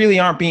police really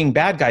aren't being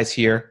bad guys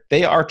here.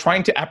 They are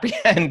trying to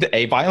apprehend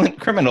a violent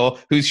criminal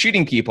who's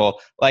shooting people.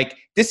 Like,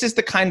 this is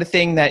the kind of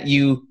thing that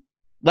you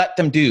let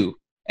them do,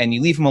 and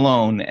you leave them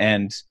alone,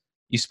 and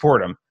you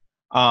support them.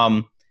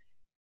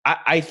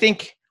 I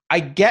think I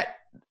get.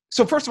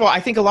 So first of all,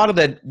 I think a lot of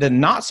the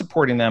not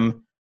supporting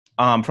them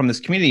from this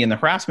community and the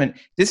harassment,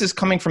 this is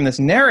coming from this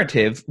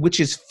narrative,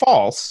 which is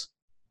false,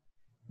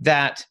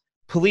 that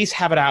police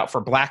have it out for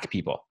black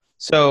people.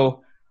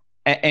 So,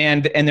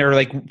 and they're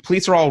like,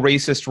 police are all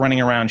racist,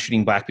 running around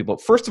shooting black people.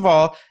 First of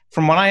all,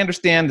 from what I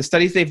understand, the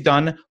studies they've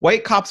done,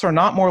 white cops are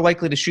not more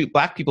likely to shoot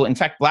black people. In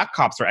fact, black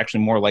cops are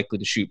actually more likely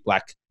to shoot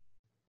black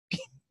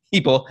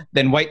people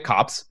than white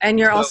cops. And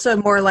you're also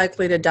more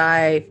likely to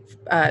die,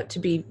 to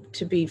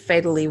be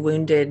fatally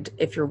wounded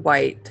if you're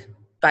white,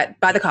 but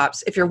by the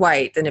cops, if you're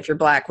white than if you're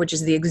black, which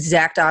is the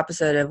exact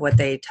opposite of what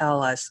they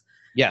tell us.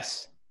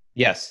 Yes.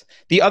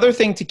 The other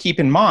thing to keep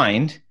in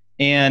mind,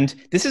 and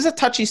this is a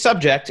touchy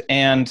subject,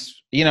 and,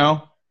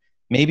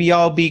 maybe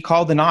I'll be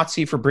called a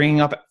Nazi for bringing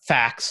up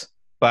facts,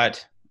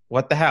 but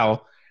what the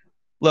hell?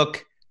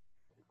 Look,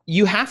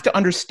 you have to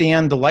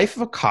understand the life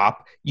of a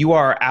cop. You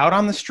are out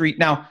on the street.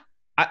 Now,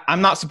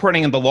 I'm not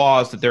supporting the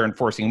laws that they're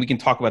enforcing. We can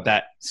talk about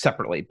that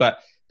separately, but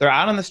they're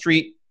out on the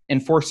street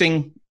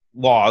enforcing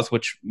laws,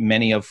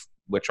 many of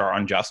which are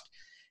unjust,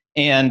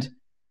 and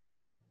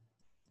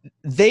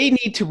they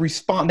need to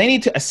respond. They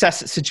need to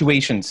assess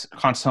situations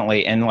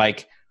constantly, and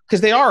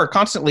because they are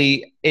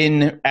constantly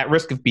at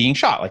risk of being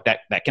shot. Like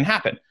that can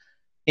happen.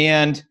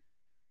 And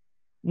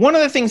one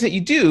of the things that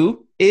you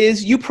do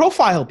is you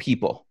profile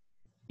people.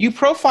 You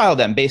profile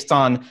them based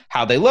on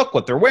how they look,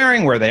 what they're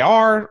wearing, where they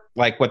are,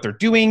 like what they're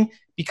doing,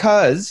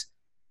 because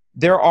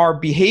there are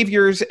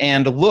behaviors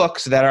and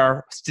looks that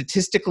are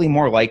statistically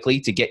more likely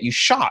to get you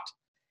shot.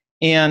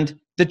 And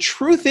the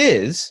truth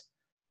is,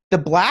 the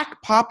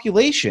Black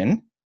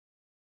population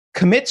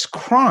commits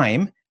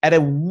crime at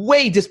a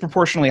way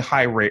disproportionately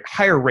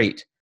higher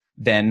rate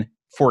than,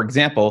 for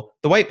example,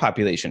 the white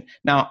population.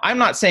 Now, I'm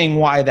not saying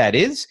why that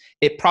is.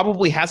 It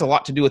probably has a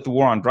lot to do with the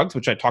war on drugs,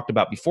 which I talked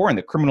about before, and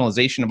the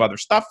criminalization of other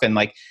stuff. And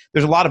like,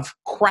 there's a lot of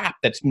crap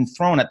that's been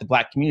thrown at the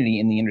Black community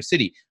in the inner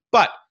city.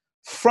 But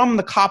from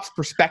the cops'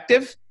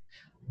 perspective,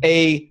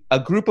 a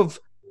group of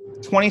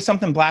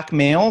 20-something Black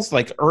males,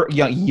 like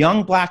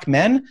young Black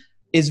men,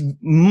 is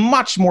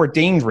much more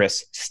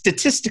dangerous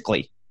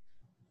statistically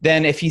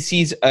than if he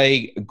sees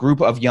a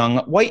group of young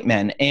white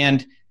men.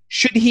 And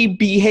should he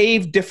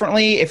behave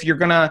differently if you're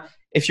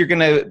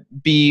gonna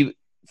be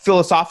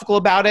philosophical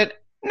about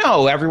it?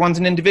 No, everyone's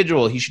an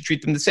individual. He should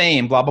treat them the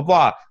same, blah, blah,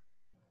 blah.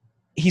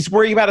 He's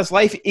worried about his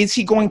life. Is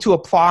he going to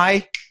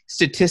apply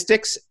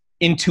statistics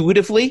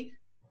intuitively?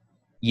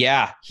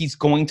 Yeah, he's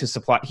going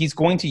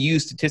to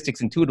use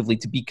statistics intuitively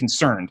to be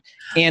concerned.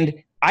 And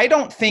I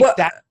don't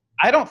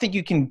think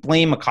you can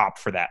blame a cop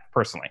for that,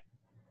 personally.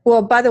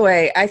 Well, by the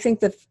way, I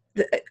think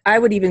I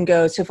would even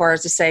go so far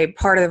as to say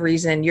part of the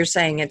reason you're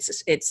saying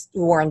it's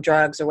war on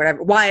drugs or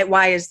whatever.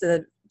 Why is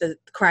the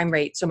crime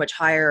rate so much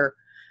higher,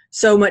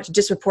 so much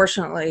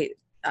disproportionately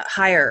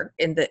higher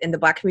in the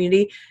Black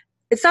community?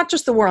 It's not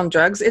just the war on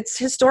drugs; it's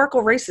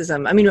historical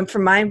racism. I mean,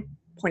 from my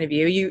point of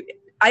view,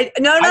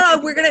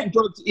 we're gonna.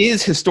 Drugs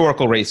is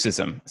historical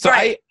racism. So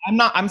right. I'm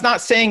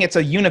not saying it's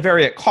a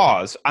univariate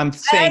cause. I'm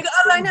saying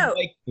I know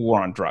like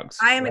war on drugs.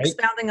 I am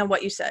expounding on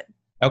what you said.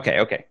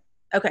 Okay.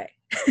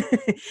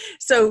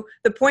 So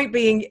the point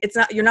being,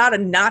 you're not a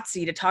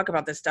Nazi to talk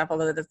about this stuff,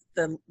 although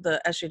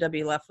the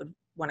SJW left would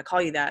want to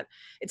call you that.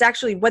 It's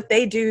actually what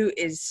they do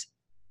is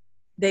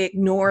they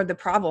ignore the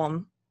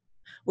problem,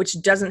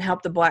 which doesn't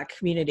help the Black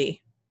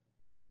community.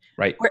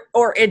 Right.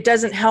 Or it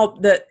doesn't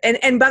help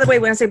and by the way,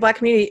 when I say Black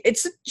community,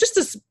 it's just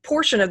this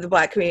portion of the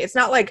Black community. It's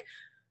not like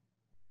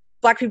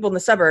Black people in the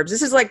suburbs.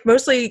 This is like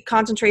mostly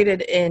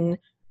concentrated in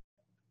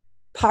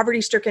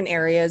poverty-stricken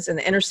areas in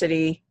the inner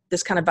city.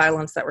 This kind of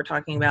violence that we're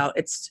talking about,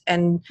 which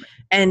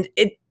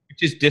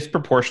is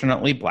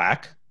disproportionately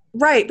Black,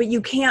 right? But you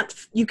can't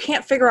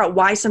figure out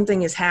why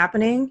something is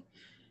happening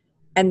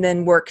and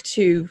then work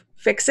to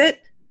fix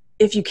it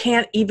if you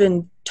can't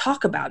even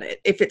talk about it,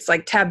 if it's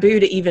like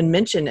taboo to even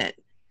mention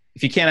it.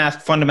 If you can't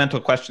ask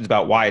fundamental questions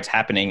about why it's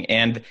happening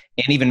and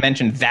even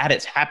mention that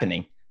it's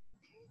happening,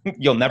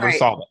 you'll never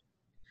solve it.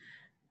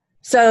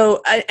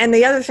 So, and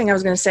the other thing I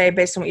was going to say,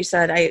 based on what you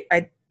said,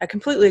 I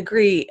completely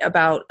agree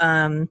about.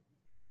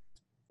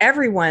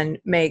 Everyone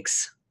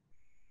makes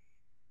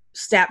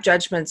snap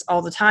judgments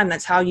all the time.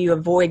 That's how you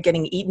avoid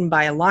getting eaten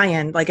by a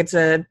lion. Like it's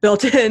a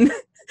built-in,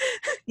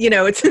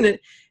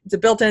 it's a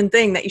built-in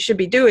thing that you should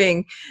be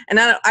doing. And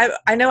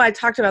I know I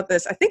talked about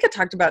this. I think I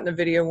talked about it in a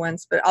video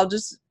once, but I'll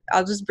just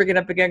bring it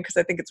up again because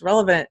I think it's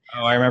relevant.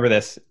 Oh, I remember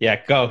this.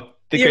 Yeah, go.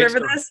 You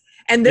remember this?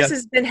 And this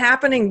has been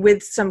happening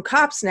with some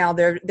cops now.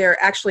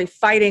 They're actually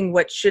fighting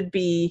what should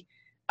be,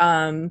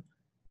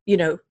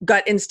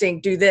 gut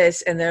instinct, do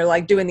this, and they're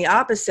like doing the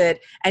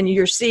opposite. And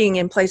you're seeing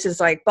in places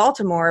like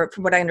Baltimore,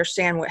 from what I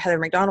understand, what Heather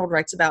McDonald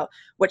writes about,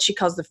 what she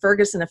calls the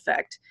Ferguson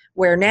effect,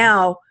 where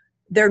now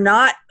they're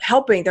not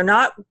helping, they're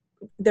not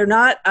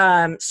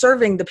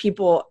serving the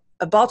people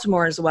of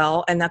Baltimore as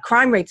well, and the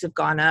crime rates have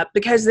gone up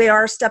because they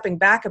are stepping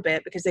back a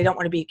bit because they don't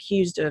want to be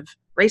accused of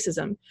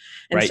racism.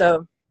 And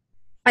so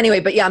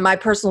anyway, but yeah, my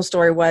personal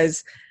story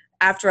was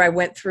after I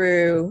went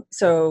through,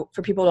 so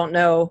for people who don't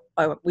know,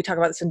 we talk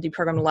about this in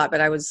deprogramming a lot, but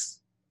I was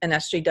an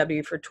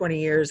SJW for 20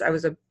 years. I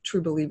was a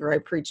true believer. I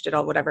preached it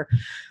all, whatever.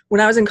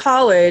 When I was in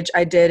college,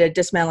 I did a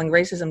dismantling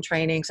racism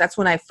training. So that's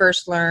when I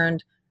first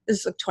learned, this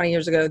is like 20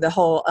 years ago, the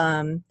whole,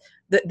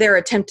 their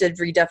attempted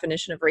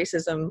redefinition of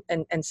racism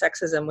and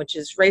sexism, which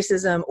is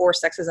racism or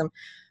sexism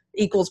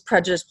equals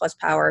prejudice plus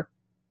power.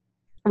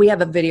 We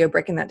have a video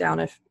breaking that down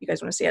if you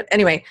guys want to see it.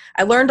 Anyway,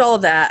 I learned all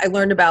of that. I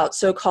learned about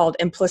so-called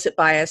implicit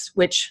bias,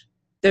 which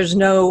there's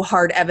no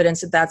hard evidence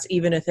that that's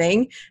even a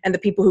thing. And the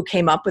people who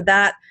came up with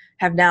that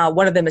have now,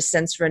 one of them has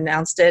since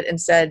renounced it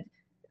and said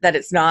that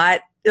it's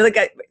not.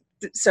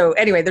 So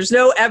anyway, there's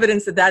no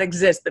evidence that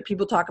exists, but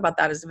people talk about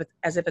that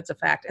as if it's a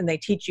fact, and they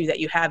teach you that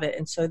you have it.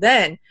 And so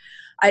then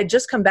I had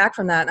just come back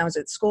from that, and I was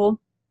at school,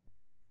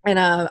 and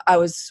I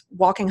was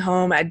walking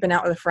home. I'd been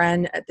out with a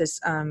friend at this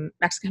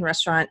Mexican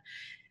restaurant,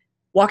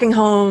 walking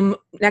home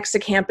next to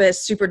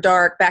campus, super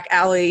dark, back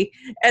alley,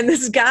 and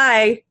this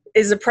guy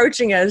is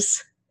approaching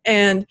us,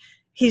 and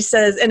he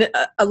says, and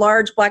a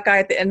large Black guy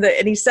at the end,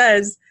 and he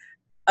says,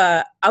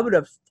 I'm going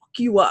to fuck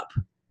you up.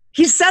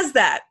 He says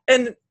that,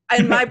 and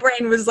my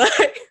brain was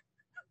like,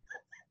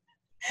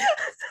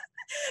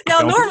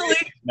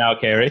 now,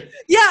 Carrie.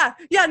 Yeah.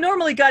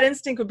 Normally gut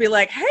instinct would be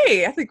like,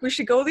 hey, I think we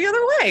should go the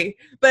other way.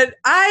 But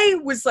I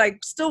was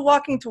like still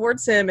walking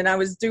towards him, and I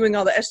was doing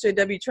all the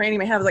SJW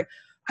training I have. Like,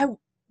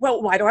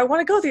 well, why do I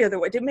want to go the other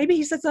way? Maybe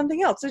he said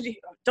something else.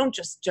 Don't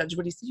just judge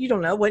what he said. You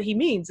don't know what he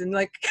means. And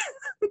like,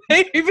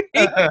 maybe.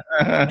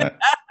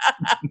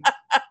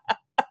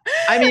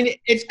 I mean,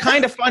 it's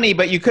kind of funny,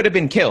 but you could have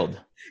been killed.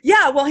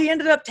 Yeah. Well, he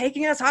ended up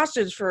taking us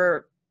hostage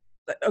for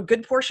a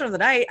good portion of the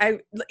night.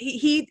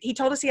 He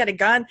told us he had a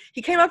gun.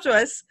 He came up to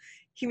us.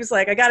 He was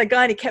like, I got a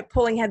gun. He kept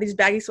pulling, he had these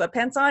baggy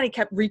sweatpants on. He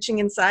kept reaching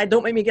inside.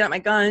 Don't make me get out my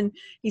gun.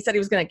 He said he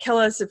was going to kill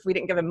us if we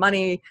didn't give him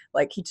money.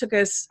 Like, he took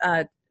us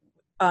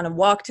on a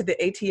walk to the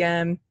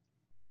ATM.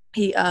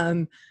 He,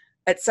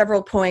 at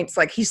several points,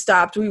 like, he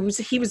stopped. He was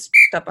messed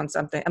up on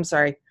something. I'm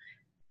sorry.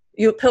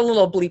 You put a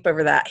little bleep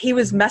over that. He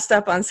was messed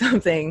up on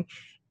something.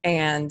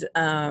 And,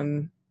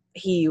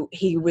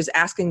 he was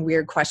asking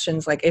weird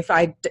questions. Like, if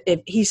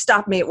he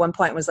stopped me at one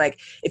point and was like,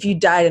 if you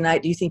die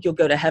tonight, do you think you'll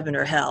go to heaven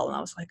or hell? And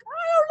I was like,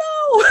 I don't know.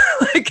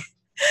 Like,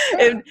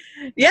 and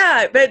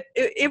yeah, but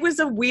it was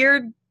a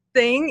weird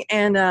thing.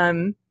 And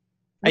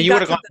you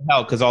would have gone to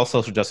hell, because all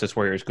social justice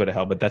warriors go to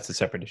hell, but that's a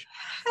separate issue.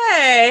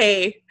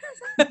 Hey,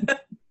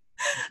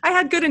 I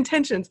had good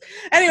intentions.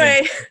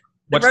 Anyway,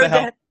 what's the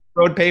hell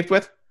road paved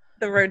with?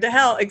 The road to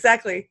hell.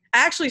 Exactly.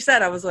 I actually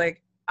said, I was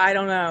like, I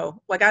don't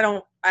know. Like, I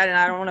don't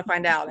want to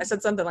find out. I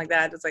said something like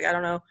that. It's like, I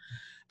don't know.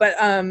 But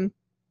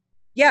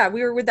yeah,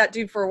 we were with that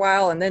dude for a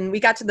while, and then we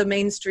got to the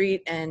main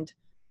street, and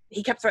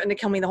he kept threatening to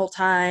kill me the whole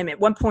time. At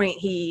one point,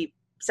 he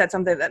said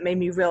something that made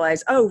me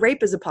realize, oh,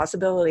 rape is a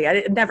possibility.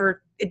 I don't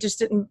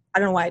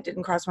know why it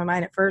didn't cross my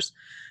mind at first.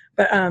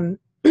 But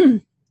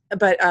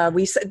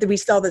we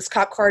saw this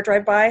cop car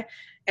drive by,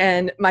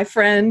 and my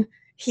friend,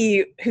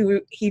 he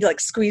like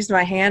squeezed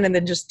my hand and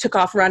then just took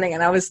off running,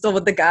 and I was still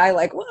with the guy,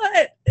 like,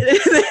 what?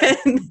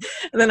 and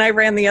then I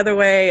ran the other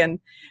way, and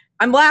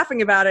I'm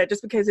laughing about it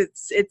just because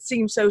it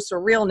seems so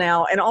surreal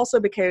now, and also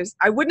because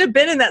I wouldn't have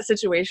been in that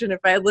situation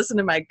if I had listened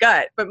to my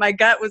gut. But my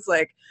gut was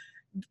like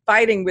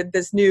fighting with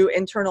this new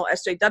internal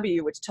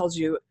SJW, which tells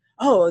you,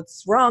 oh,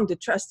 it's wrong to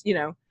trust.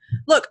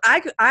 Look,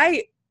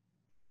 I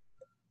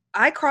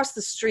cross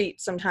the street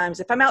sometimes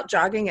if I'm out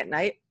jogging at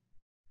night.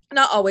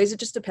 Not always. It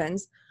just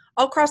depends.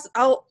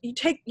 You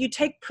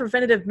take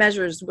preventative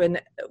measures when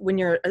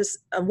you're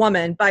a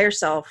woman by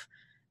yourself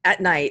at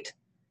night.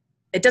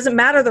 It doesn't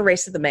matter the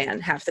race of the man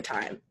half the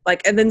time.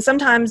 Like, and then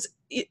sometimes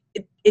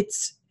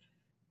it's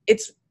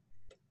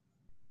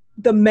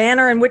the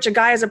manner in which a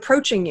guy is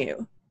approaching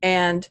you.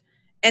 And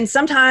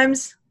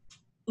sometimes,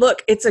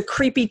 look, it's a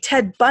creepy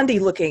Ted Bundy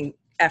looking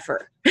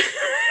effort.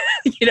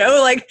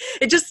 Like,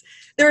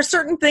 there are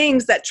certain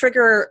things that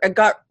trigger a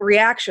gut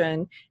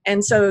reaction.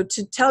 And so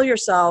to tell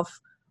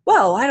yourself,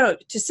 well,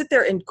 to sit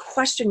there and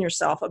question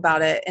yourself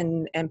about it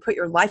and put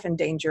your life in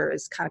danger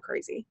is kind of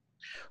crazy.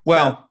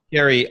 Well,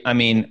 Gary, I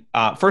mean,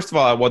 first of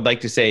all, I would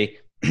like to say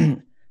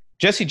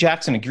Jesse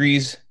Jackson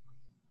agrees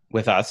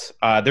with us.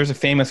 There's a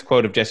famous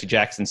quote of Jesse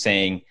Jackson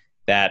saying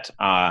that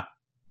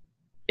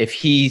if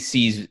he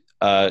sees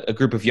a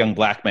group of young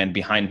black men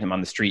behind him on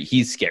the street,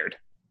 he's scared,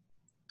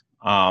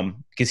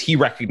 because he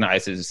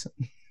recognizes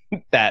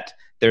that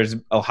there's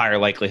a higher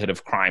likelihood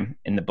of crime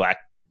in the black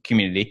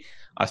community,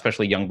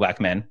 especially young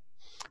black men.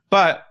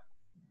 But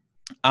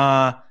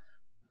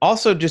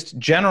also, just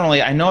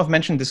generally, I know I've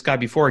mentioned this guy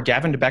before.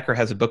 Gavin DeBecker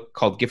has a book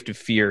called Gift of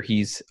Fear.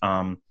 He's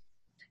an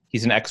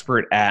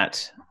expert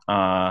at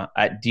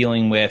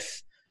dealing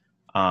with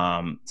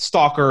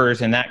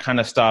stalkers and that kind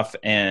of stuff,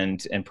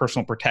 and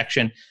personal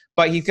protection.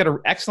 But he's got an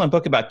excellent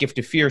book about Gift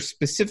of Fear,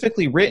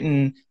 specifically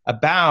written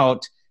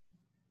about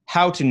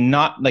how to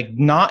not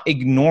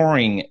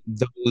ignoring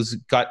those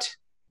gut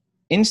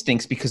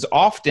instincts, because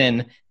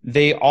often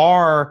they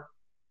are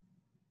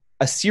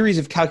a series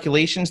of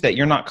calculations that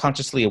you're not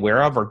consciously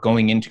aware of are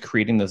going into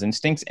creating those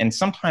instincts. And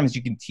sometimes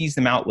you can tease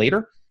them out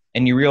later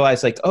and you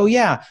realize, like, oh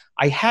yeah,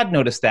 I had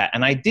noticed that,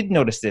 and I did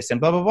notice this,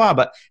 and blah, blah, blah.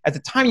 But at the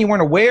time you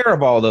weren't aware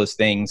of all those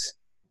things,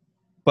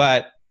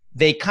 but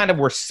they kind of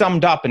were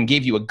summed up and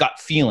gave you a gut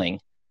feeling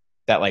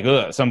that, like,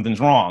 ugh, something's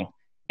wrong.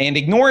 And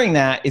ignoring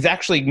that is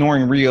actually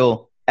ignoring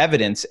real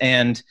evidence.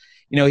 And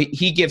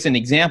he gives an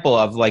example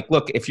of, like,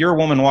 look, if you're a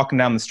woman walking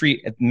down the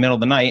street at the middle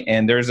of the night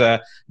and there's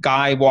a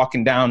guy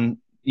walking down,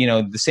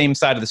 the same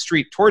side of the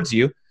street towards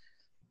you,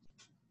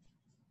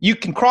 you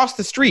can cross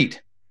the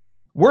street.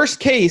 Worst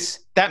case,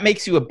 that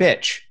makes you a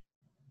bitch.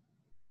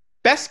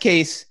 Best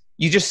case,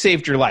 you just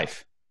saved your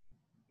life.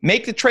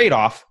 Make the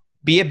trade-off,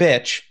 be a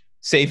bitch,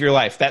 save your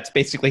life. That's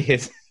basically he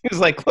was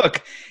like,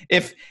 look,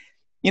 if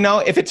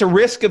it's a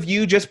risk of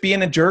you just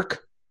being a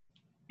jerk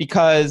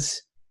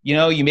because you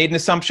made an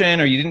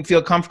assumption or you didn't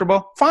feel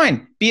comfortable,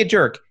 fine, be a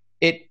jerk.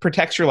 It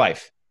protects your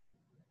life.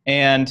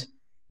 And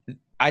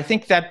I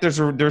think that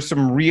there's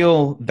some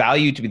real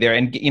value to be there.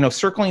 And,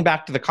 circling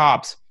back to the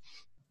cops,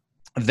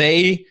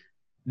 they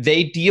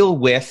deal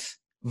with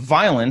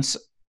violence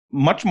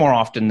much more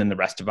often than the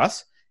rest of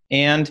us.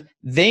 And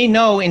they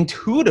know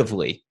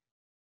intuitively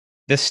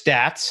the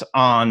stats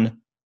on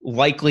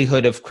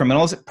likelihood of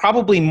criminals,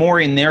 probably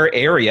more in their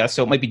area.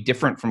 So it might be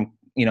different from,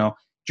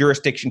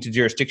 jurisdiction to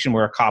jurisdiction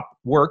where a cop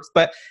works,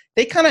 but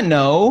they kind of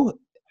know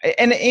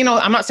And, you know,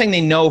 I'm not saying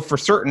they know for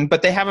certain,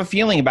 but they have a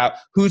feeling about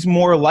who's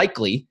more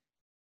likely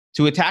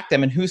to attack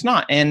them and who's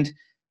not. And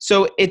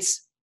so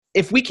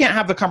if we can't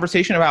have the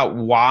conversation about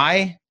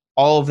why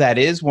all of that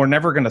is, we're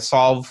never going to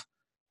solve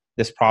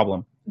this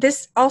problem.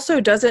 This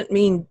also doesn't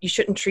mean you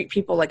shouldn't treat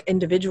people like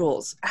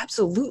individuals.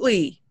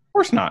 Absolutely. Of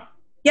course not.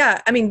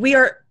 Yeah. I mean,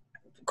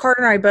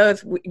 Carter and I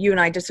both, you and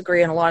I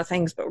disagree on a lot of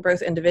things, but we're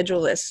both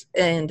individualists.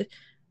 And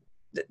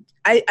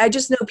I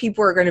just know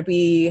people are going to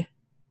be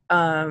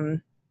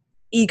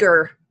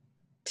eager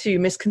to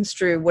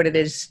misconstrue what it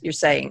is you're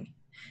saying.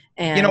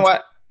 And you know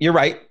what? You're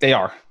right. They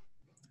are.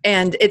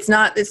 And it's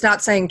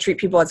not saying treat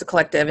people as a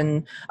collective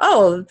and,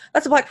 oh,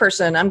 that's a black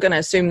person, I'm going to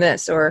assume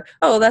this, or,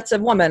 oh, that's a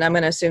woman, I'm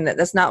going to assume that.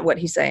 That's not what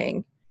he's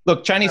saying.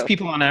 Look, Chinese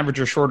people on average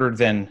are shorter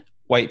than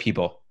white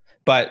people,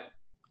 but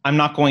I'm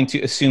not going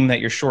to assume that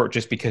you're short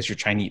just because you're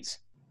Chinese.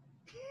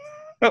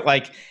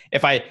 Like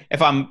if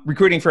I'm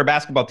recruiting for a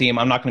basketball team,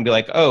 I'm not going to be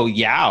like, oh,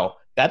 Yao,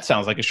 that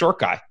sounds like a short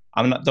guy.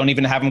 Don't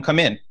even have him come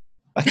in.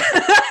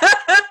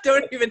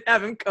 Don't even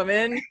have him come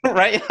in.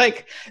 Right?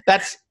 Like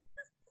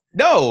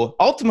no,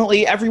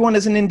 ultimately everyone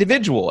is an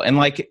individual, and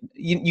like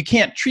you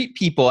can't treat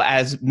people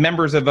as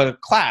members of a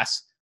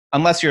class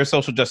unless you're a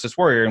social justice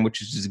warrior, and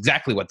which is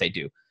exactly what they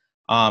do.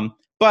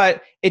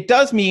 But it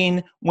does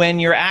mean when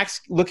you're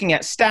looking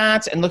at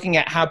stats and looking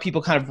at how people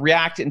kind of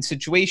react in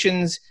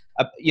situations,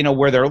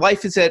 where their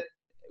life is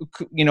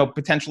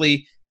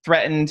potentially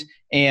threatened,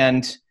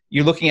 and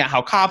you're looking at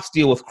how cops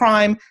deal with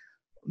crime,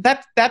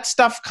 that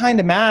stuff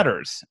kind of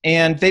matters.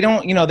 And they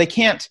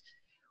can't.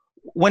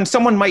 When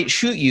someone might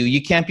shoot you,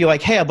 you can't be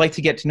like, hey, I'd like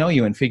to get to know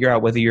you and figure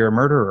out whether you're a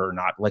murderer or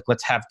not. Like,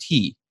 let's have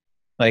tea.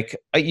 Like,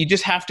 you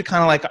just have to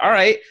kind of like, all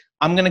right,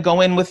 I'm going to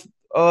go in with,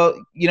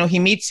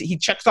 he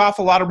checks off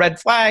a lot of red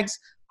flags.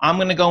 I'm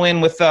going to go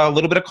in with a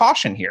little bit of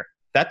caution here.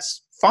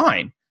 That's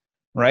fine.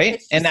 Right.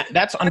 And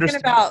that's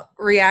understandable. About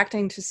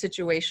reacting to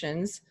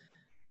situations,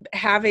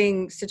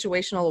 having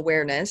situational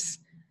awareness,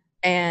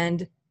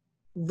 and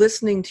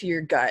listening to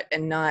your gut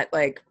and not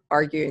like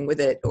arguing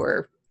with it,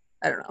 or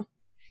I don't know.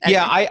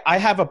 Yeah, I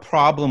have a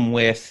problem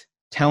with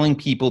telling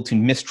people to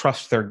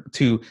mistrust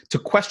to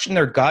question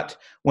their gut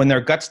when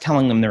their gut's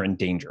telling them they're in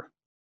danger,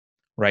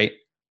 right?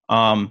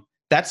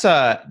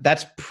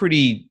 That's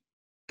pretty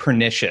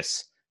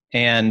pernicious,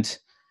 and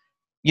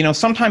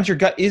sometimes your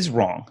gut is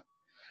wrong.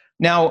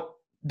 Now,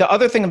 the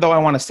other thing though I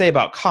want to say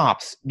about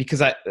cops,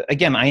 because I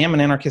am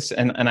an anarchist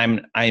and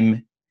I'm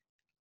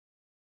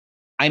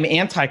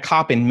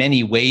anti-cop in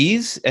many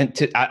ways, and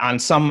from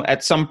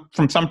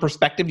some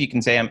perspective, you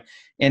can say I'm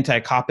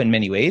anti-cop in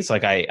many ways.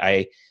 Like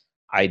I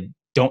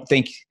don't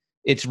think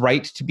it's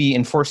right to be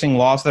enforcing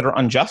laws that are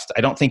unjust.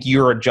 I don't think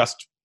you're a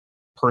just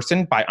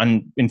person by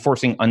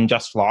enforcing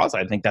unjust laws.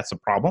 I think that's a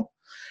problem.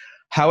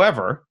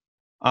 However,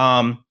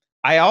 I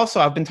talked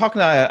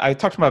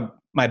to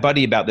my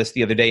buddy about this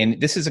the other day, and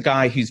this is a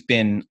guy who's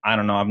been, I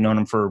don't know, I've known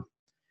him for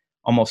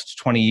almost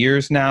 20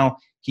 years now.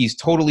 He's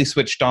totally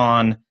switched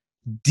on,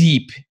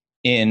 deep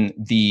in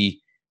the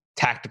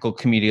tactical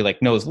community,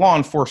 like knows law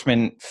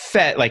enforcement,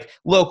 like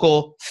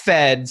local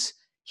feds.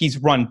 He's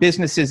run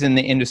businesses in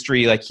the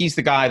industry. Like he's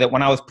the guy that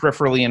when I was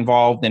peripherally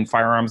involved in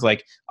firearms,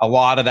 like a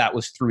lot of that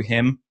was through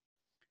him.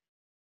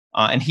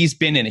 And he's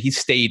been in it. He's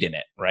stayed in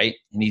it, right?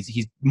 And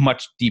he's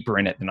much deeper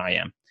in it than I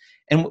am.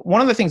 And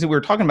one of the things that we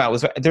were talking about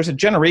was there's a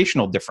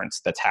generational difference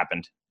that's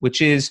happened,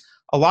 which is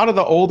a lot of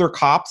the older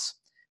cops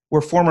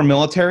were former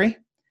military.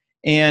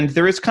 And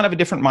there is kind of a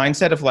different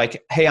mindset of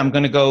like, hey, I'm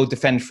going to go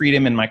defend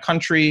freedom in my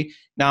country.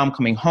 Now I'm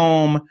coming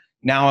home.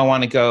 Now I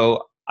want to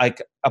go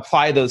like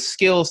apply those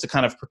skills to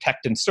kind of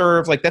protect and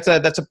serve. Like that's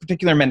a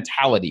particular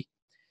mentality.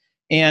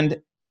 And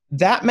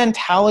that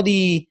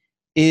mentality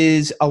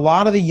is, a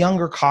lot of the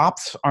younger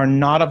cops are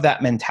not of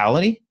that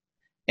mentality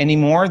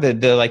anymore.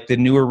 The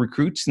newer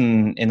recruits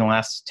in the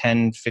last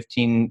 10,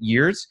 15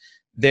 years,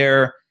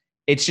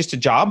 it's just a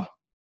job.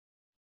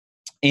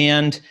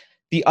 And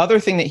the other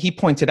thing that he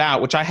pointed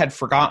out, which I had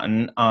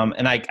forgotten,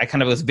 and I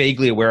kind of was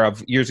vaguely aware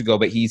of years ago,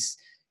 but he's,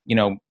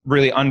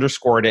 really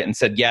underscored it and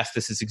said, yes,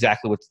 this is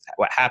exactly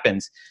what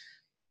happens.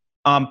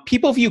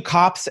 People view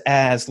cops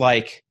as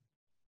like,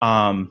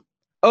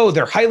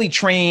 they're highly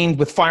trained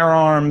with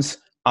firearms.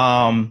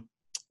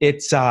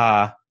 It's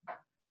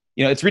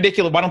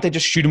ridiculous. Why don't they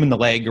just shoot them in the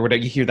leg or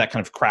whatever? You hear that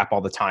kind of crap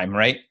all the time,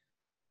 right?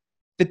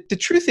 The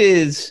truth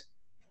is,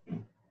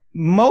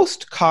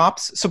 most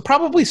cops, so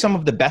probably some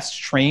of the best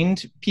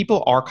trained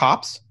people are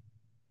cops,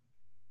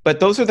 but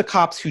those are the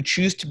cops who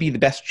choose to be the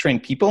best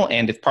trained people,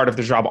 and it's part of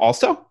their job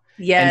also.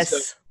 Yes.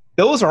 So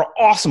those are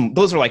awesome.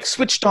 Those are like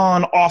switched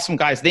on, awesome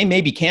guys. They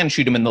maybe can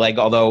shoot them in the leg,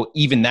 although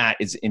even that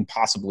is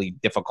impossibly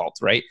difficult,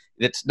 right?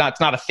 It's not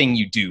a thing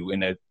you do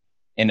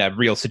in a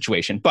real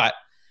situation, but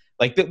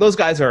like those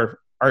guys are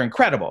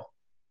incredible.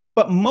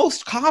 But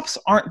most cops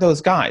aren't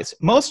those guys.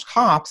 Most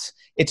cops,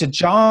 it's a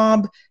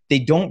job. They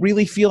don't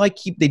really feel like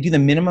they do the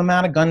minimum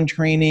amount of gun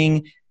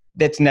training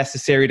that's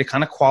necessary to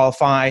kind of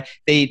qualify.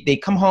 They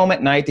come home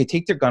at night, they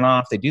take their gun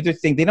off, they do their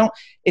thing.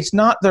 It's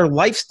not their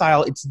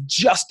lifestyle. It's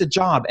just a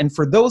job. And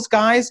for those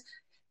guys,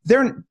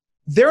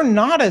 they're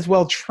not as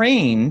well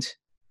trained.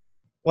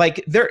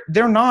 Like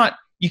they're not,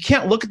 you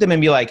can't look at them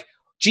and be like,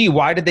 gee,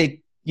 why did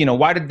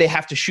they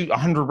have to shoot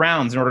 100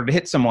 rounds in order to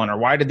hit someone? Or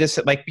why did this,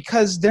 like,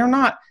 because they're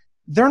not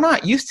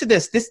used to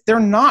this.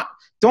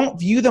 Don't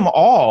view them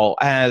all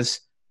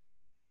as,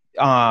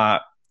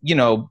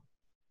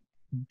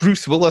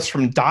 Bruce Willis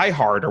from Die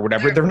Hard or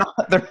whatever. They're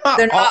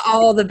not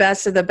all the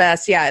best of the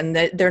best. Yeah. And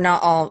they're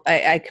not all,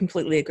 I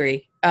completely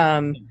agree.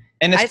 And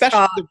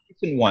especially the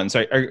recent ones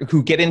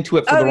who get into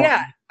it for the wrong.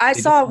 Yeah. I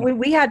saw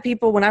we had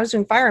people when I was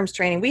doing firearms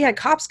training, we had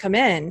cops come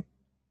in,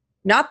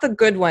 not the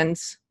good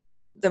ones,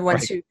 the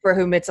ones for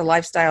whom it's a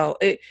lifestyle.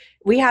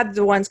 We had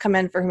the ones come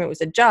in for whom it was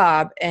a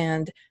job,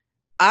 and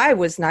I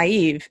was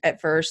naive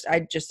at first. I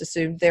just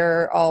assumed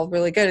they're all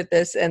really good at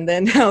this, and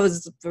then I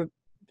was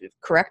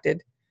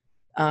corrected.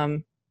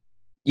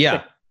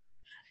 Yeah,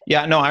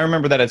 no, I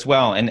remember that as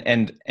well.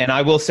 And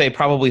I will say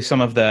probably some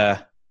of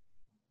the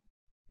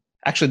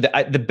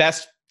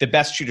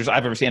best shooters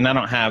I've ever seen, and I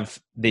don't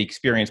have the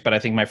experience, but I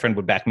think my friend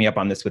would back me up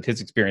on this with his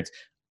experience.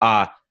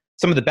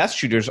 Some of the best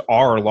shooters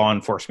are law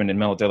enforcement and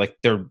military. Like,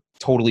 they're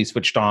totally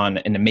switched on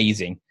and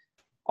amazing.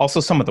 Also,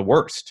 some of the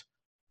worst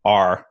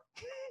are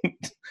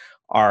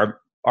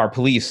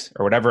police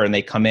or whatever, and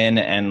they come in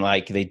and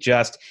like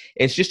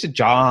it's just a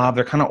job.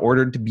 They're kind of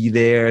ordered to be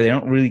there. They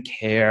don't really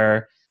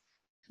care.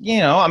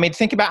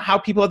 Think about how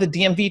people at the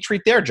DMV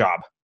treat their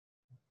job.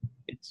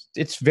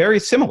 It's very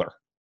similar,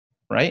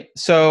 right?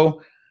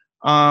 So,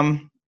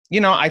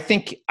 I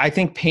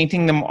think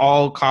painting them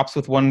all cops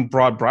with one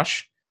broad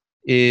brush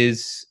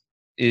is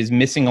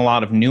missing a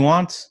lot of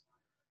nuance.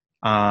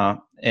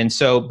 And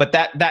so, but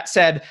that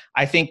said,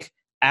 I think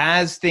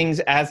as tensions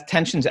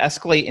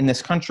escalate in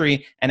this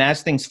country and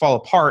as things fall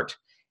apart,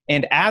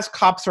 and as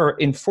cops are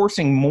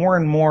enforcing more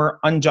and more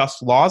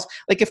unjust laws,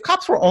 like if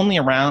cops were only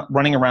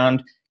running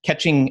around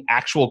catching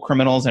actual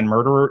criminals and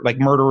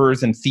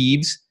murderers and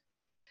thieves,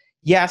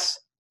 yes,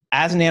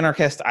 as an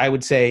anarchist, I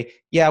would say,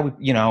 yeah,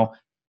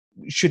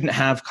 we shouldn't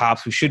have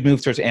cops. We should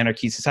move towards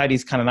anarchy.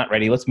 Society's kind of not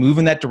ready. Let's move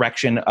in that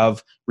direction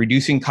of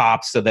reducing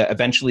cops so that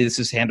eventually this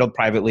is handled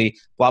privately,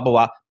 blah, blah,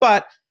 blah.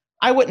 But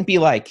I wouldn't be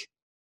like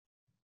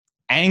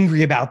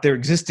angry about their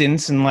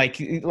existence. And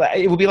like,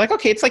 it would be like,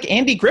 okay, it's like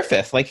Andy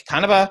Griffith, like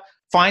kind of a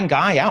fine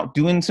guy out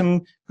doing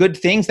some good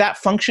things. That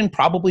function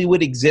probably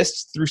would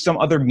exist through some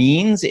other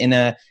means in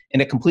a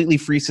completely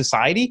free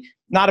society.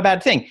 Not a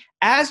bad thing.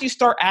 As you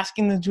start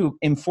asking them to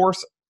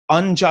enforce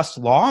unjust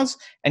laws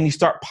and you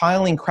start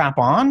piling crap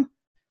on,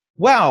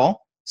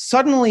 well,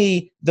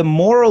 suddenly the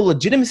moral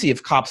legitimacy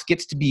of cops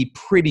gets to be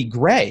pretty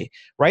gray,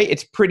 right?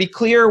 It's pretty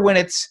clear when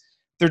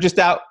they're just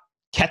out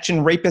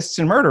catching rapists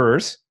and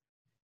murderers.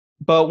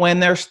 But when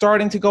they're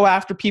starting to go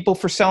after people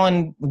for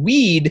selling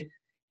weed,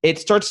 it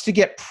starts to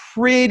get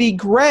pretty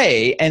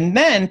gray. And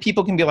then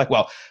people can be like,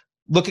 well,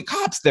 look at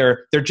cops.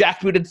 They're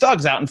jackbooted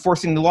thugs out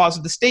enforcing the laws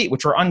of the state,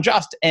 which are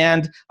unjust.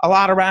 And a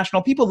lot of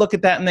rational people look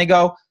at that and they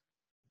go,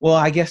 well,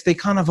 I guess they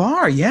kind of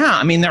are. Yeah.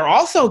 I mean, they're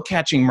also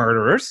catching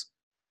murderers,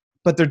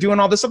 but they're doing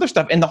all this other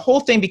stuff. And the whole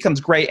thing becomes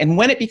gray. And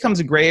when it becomes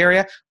a gray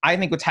area, I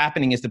think what's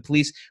happening is the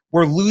police,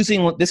 we're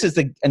losing, this is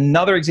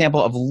another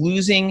example of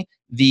losing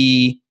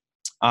the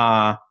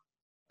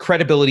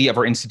credibility of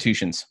our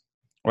institutions,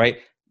 right?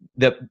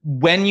 That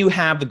when you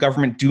have the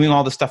government doing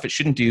all the stuff it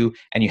shouldn't do,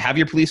 and you have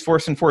your police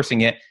force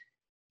enforcing it,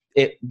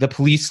 the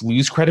police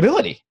lose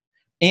credibility.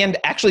 And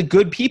actually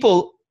good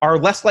people are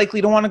less likely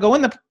to want to go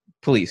in the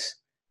police.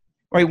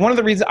 Right. One of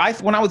the reasons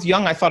when I was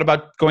young, I thought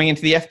about going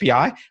into the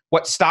FBI.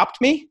 What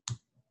stopped me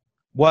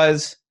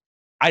was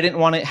I didn't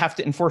want to have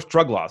to enforce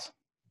drug laws.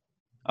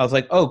 I was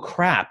like, oh,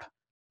 crap.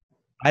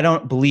 I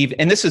don't believe.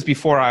 And this is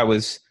before I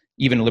was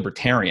even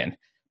libertarian,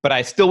 but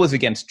I still was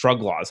against drug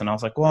laws. And I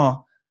was like,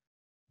 well,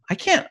 I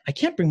can't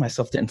bring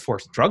myself to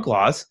enforce drug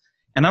laws.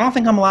 And I don't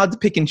think I'm allowed to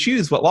pick and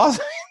choose what laws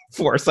I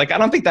enforce. Like, I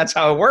don't think that's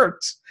how it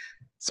works.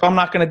 So I'm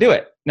not going to do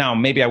it. Now,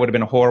 maybe I would have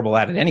been horrible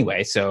at it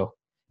anyway. So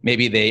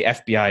maybe the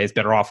FBI is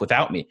better off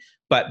without me.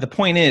 But the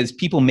point is,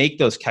 people make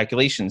those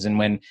calculations. And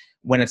when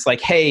it's like,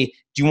 hey,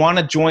 do you want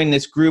to join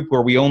this group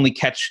where we only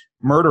catch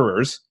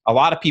murderers? A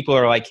lot of people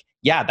are like,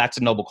 yeah, that's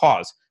a noble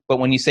cause. But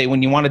when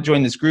you want to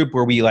join this group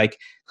where we like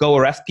go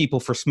arrest people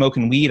for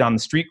smoking weed on the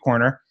street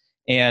corner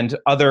and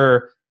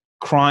other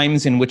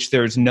crimes in which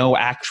there's no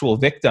actual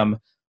victim,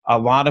 a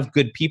lot of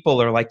good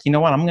people are like, you know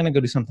what, I'm going to go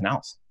do something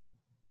else.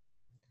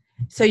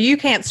 So you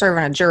can't serve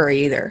on a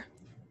jury either.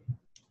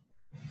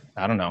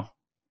 I don't know.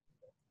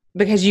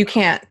 Because you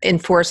can't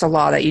enforce a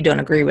law that you don't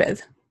agree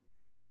with.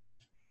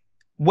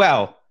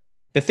 Well,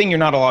 the thing you're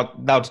not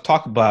allowed to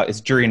talk about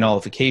is jury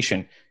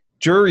nullification.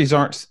 Juries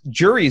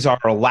are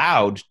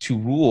allowed to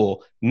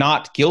rule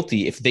not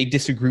guilty if they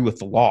disagree with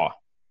the law.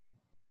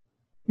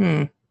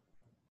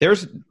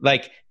 There's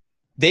like,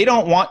 they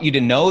don't want you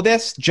to know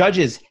this.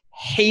 Judges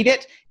hate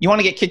it. You want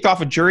to get kicked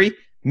off a jury?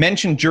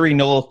 Mention jury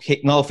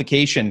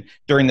nullification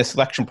during the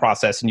selection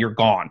process and you're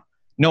gone.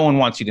 No one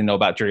wants you to know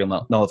about jury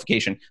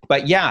nullification.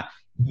 But yeah,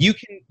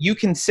 you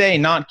can say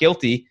not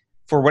guilty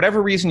for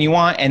whatever reason you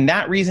want, and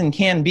that reason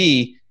can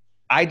be,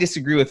 I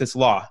disagree with this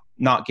law,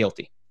 not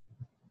guilty.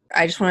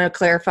 I just want to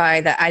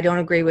clarify that I don't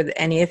agree with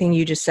anything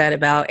you just said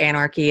about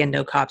anarchy and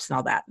no cops and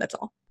all that. That's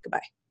all.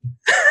 Goodbye.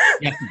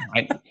 Yes,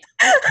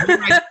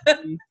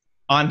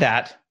 on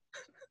that.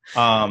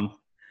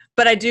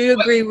 But I do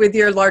agree with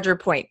your larger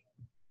point.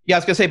 Yeah, I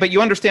was gonna say, but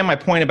you understand my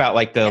point about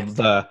like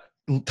the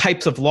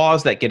types of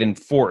laws that get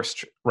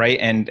enforced, right?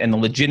 And the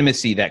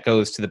legitimacy that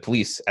goes to the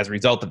police as a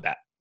result of that.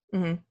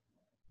 Mm-hmm.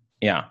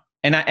 Yeah,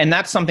 and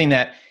that's something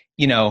that,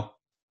 you know,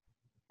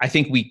 I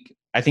think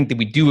that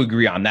we do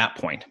agree on that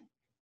point.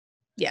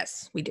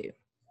 Yes, we do.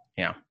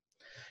 Yeah.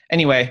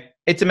 Anyway,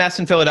 it's a mess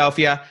in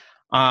Philadelphia.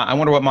 I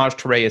wonder what Maj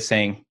Touré is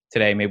saying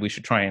today. Maybe we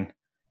should try and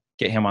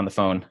get him on the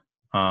phone.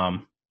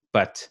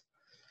 But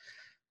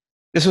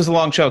this was a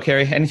long show,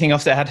 Carrie. Anything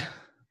else to add?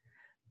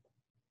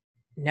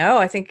 No,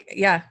 I think,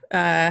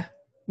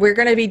 we're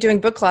going to be doing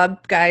book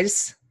club,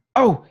 guys.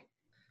 Oh,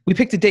 we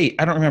picked a date.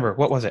 I don't remember.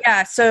 What was it?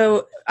 Yeah,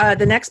 so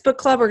the next book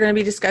club, we're going to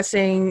be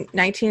discussing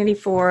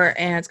 1984,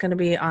 and it's going to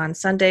be on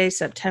Sunday,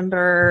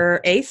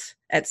 September 8th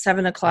at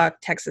 7 o'clock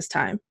Texas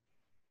time.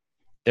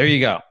 There you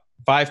go.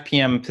 5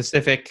 p.m.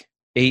 Pacific,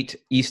 8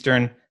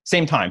 Eastern,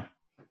 same time.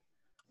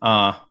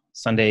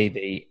 Sunday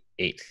the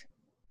 8th.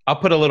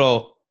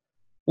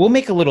 We'll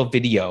make a little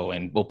video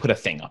and we'll put a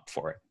thing up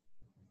for it.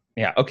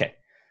 Yeah, okay.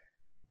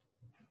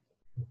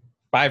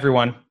 Bye,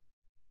 everyone.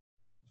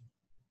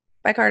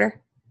 Bye,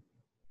 Carter.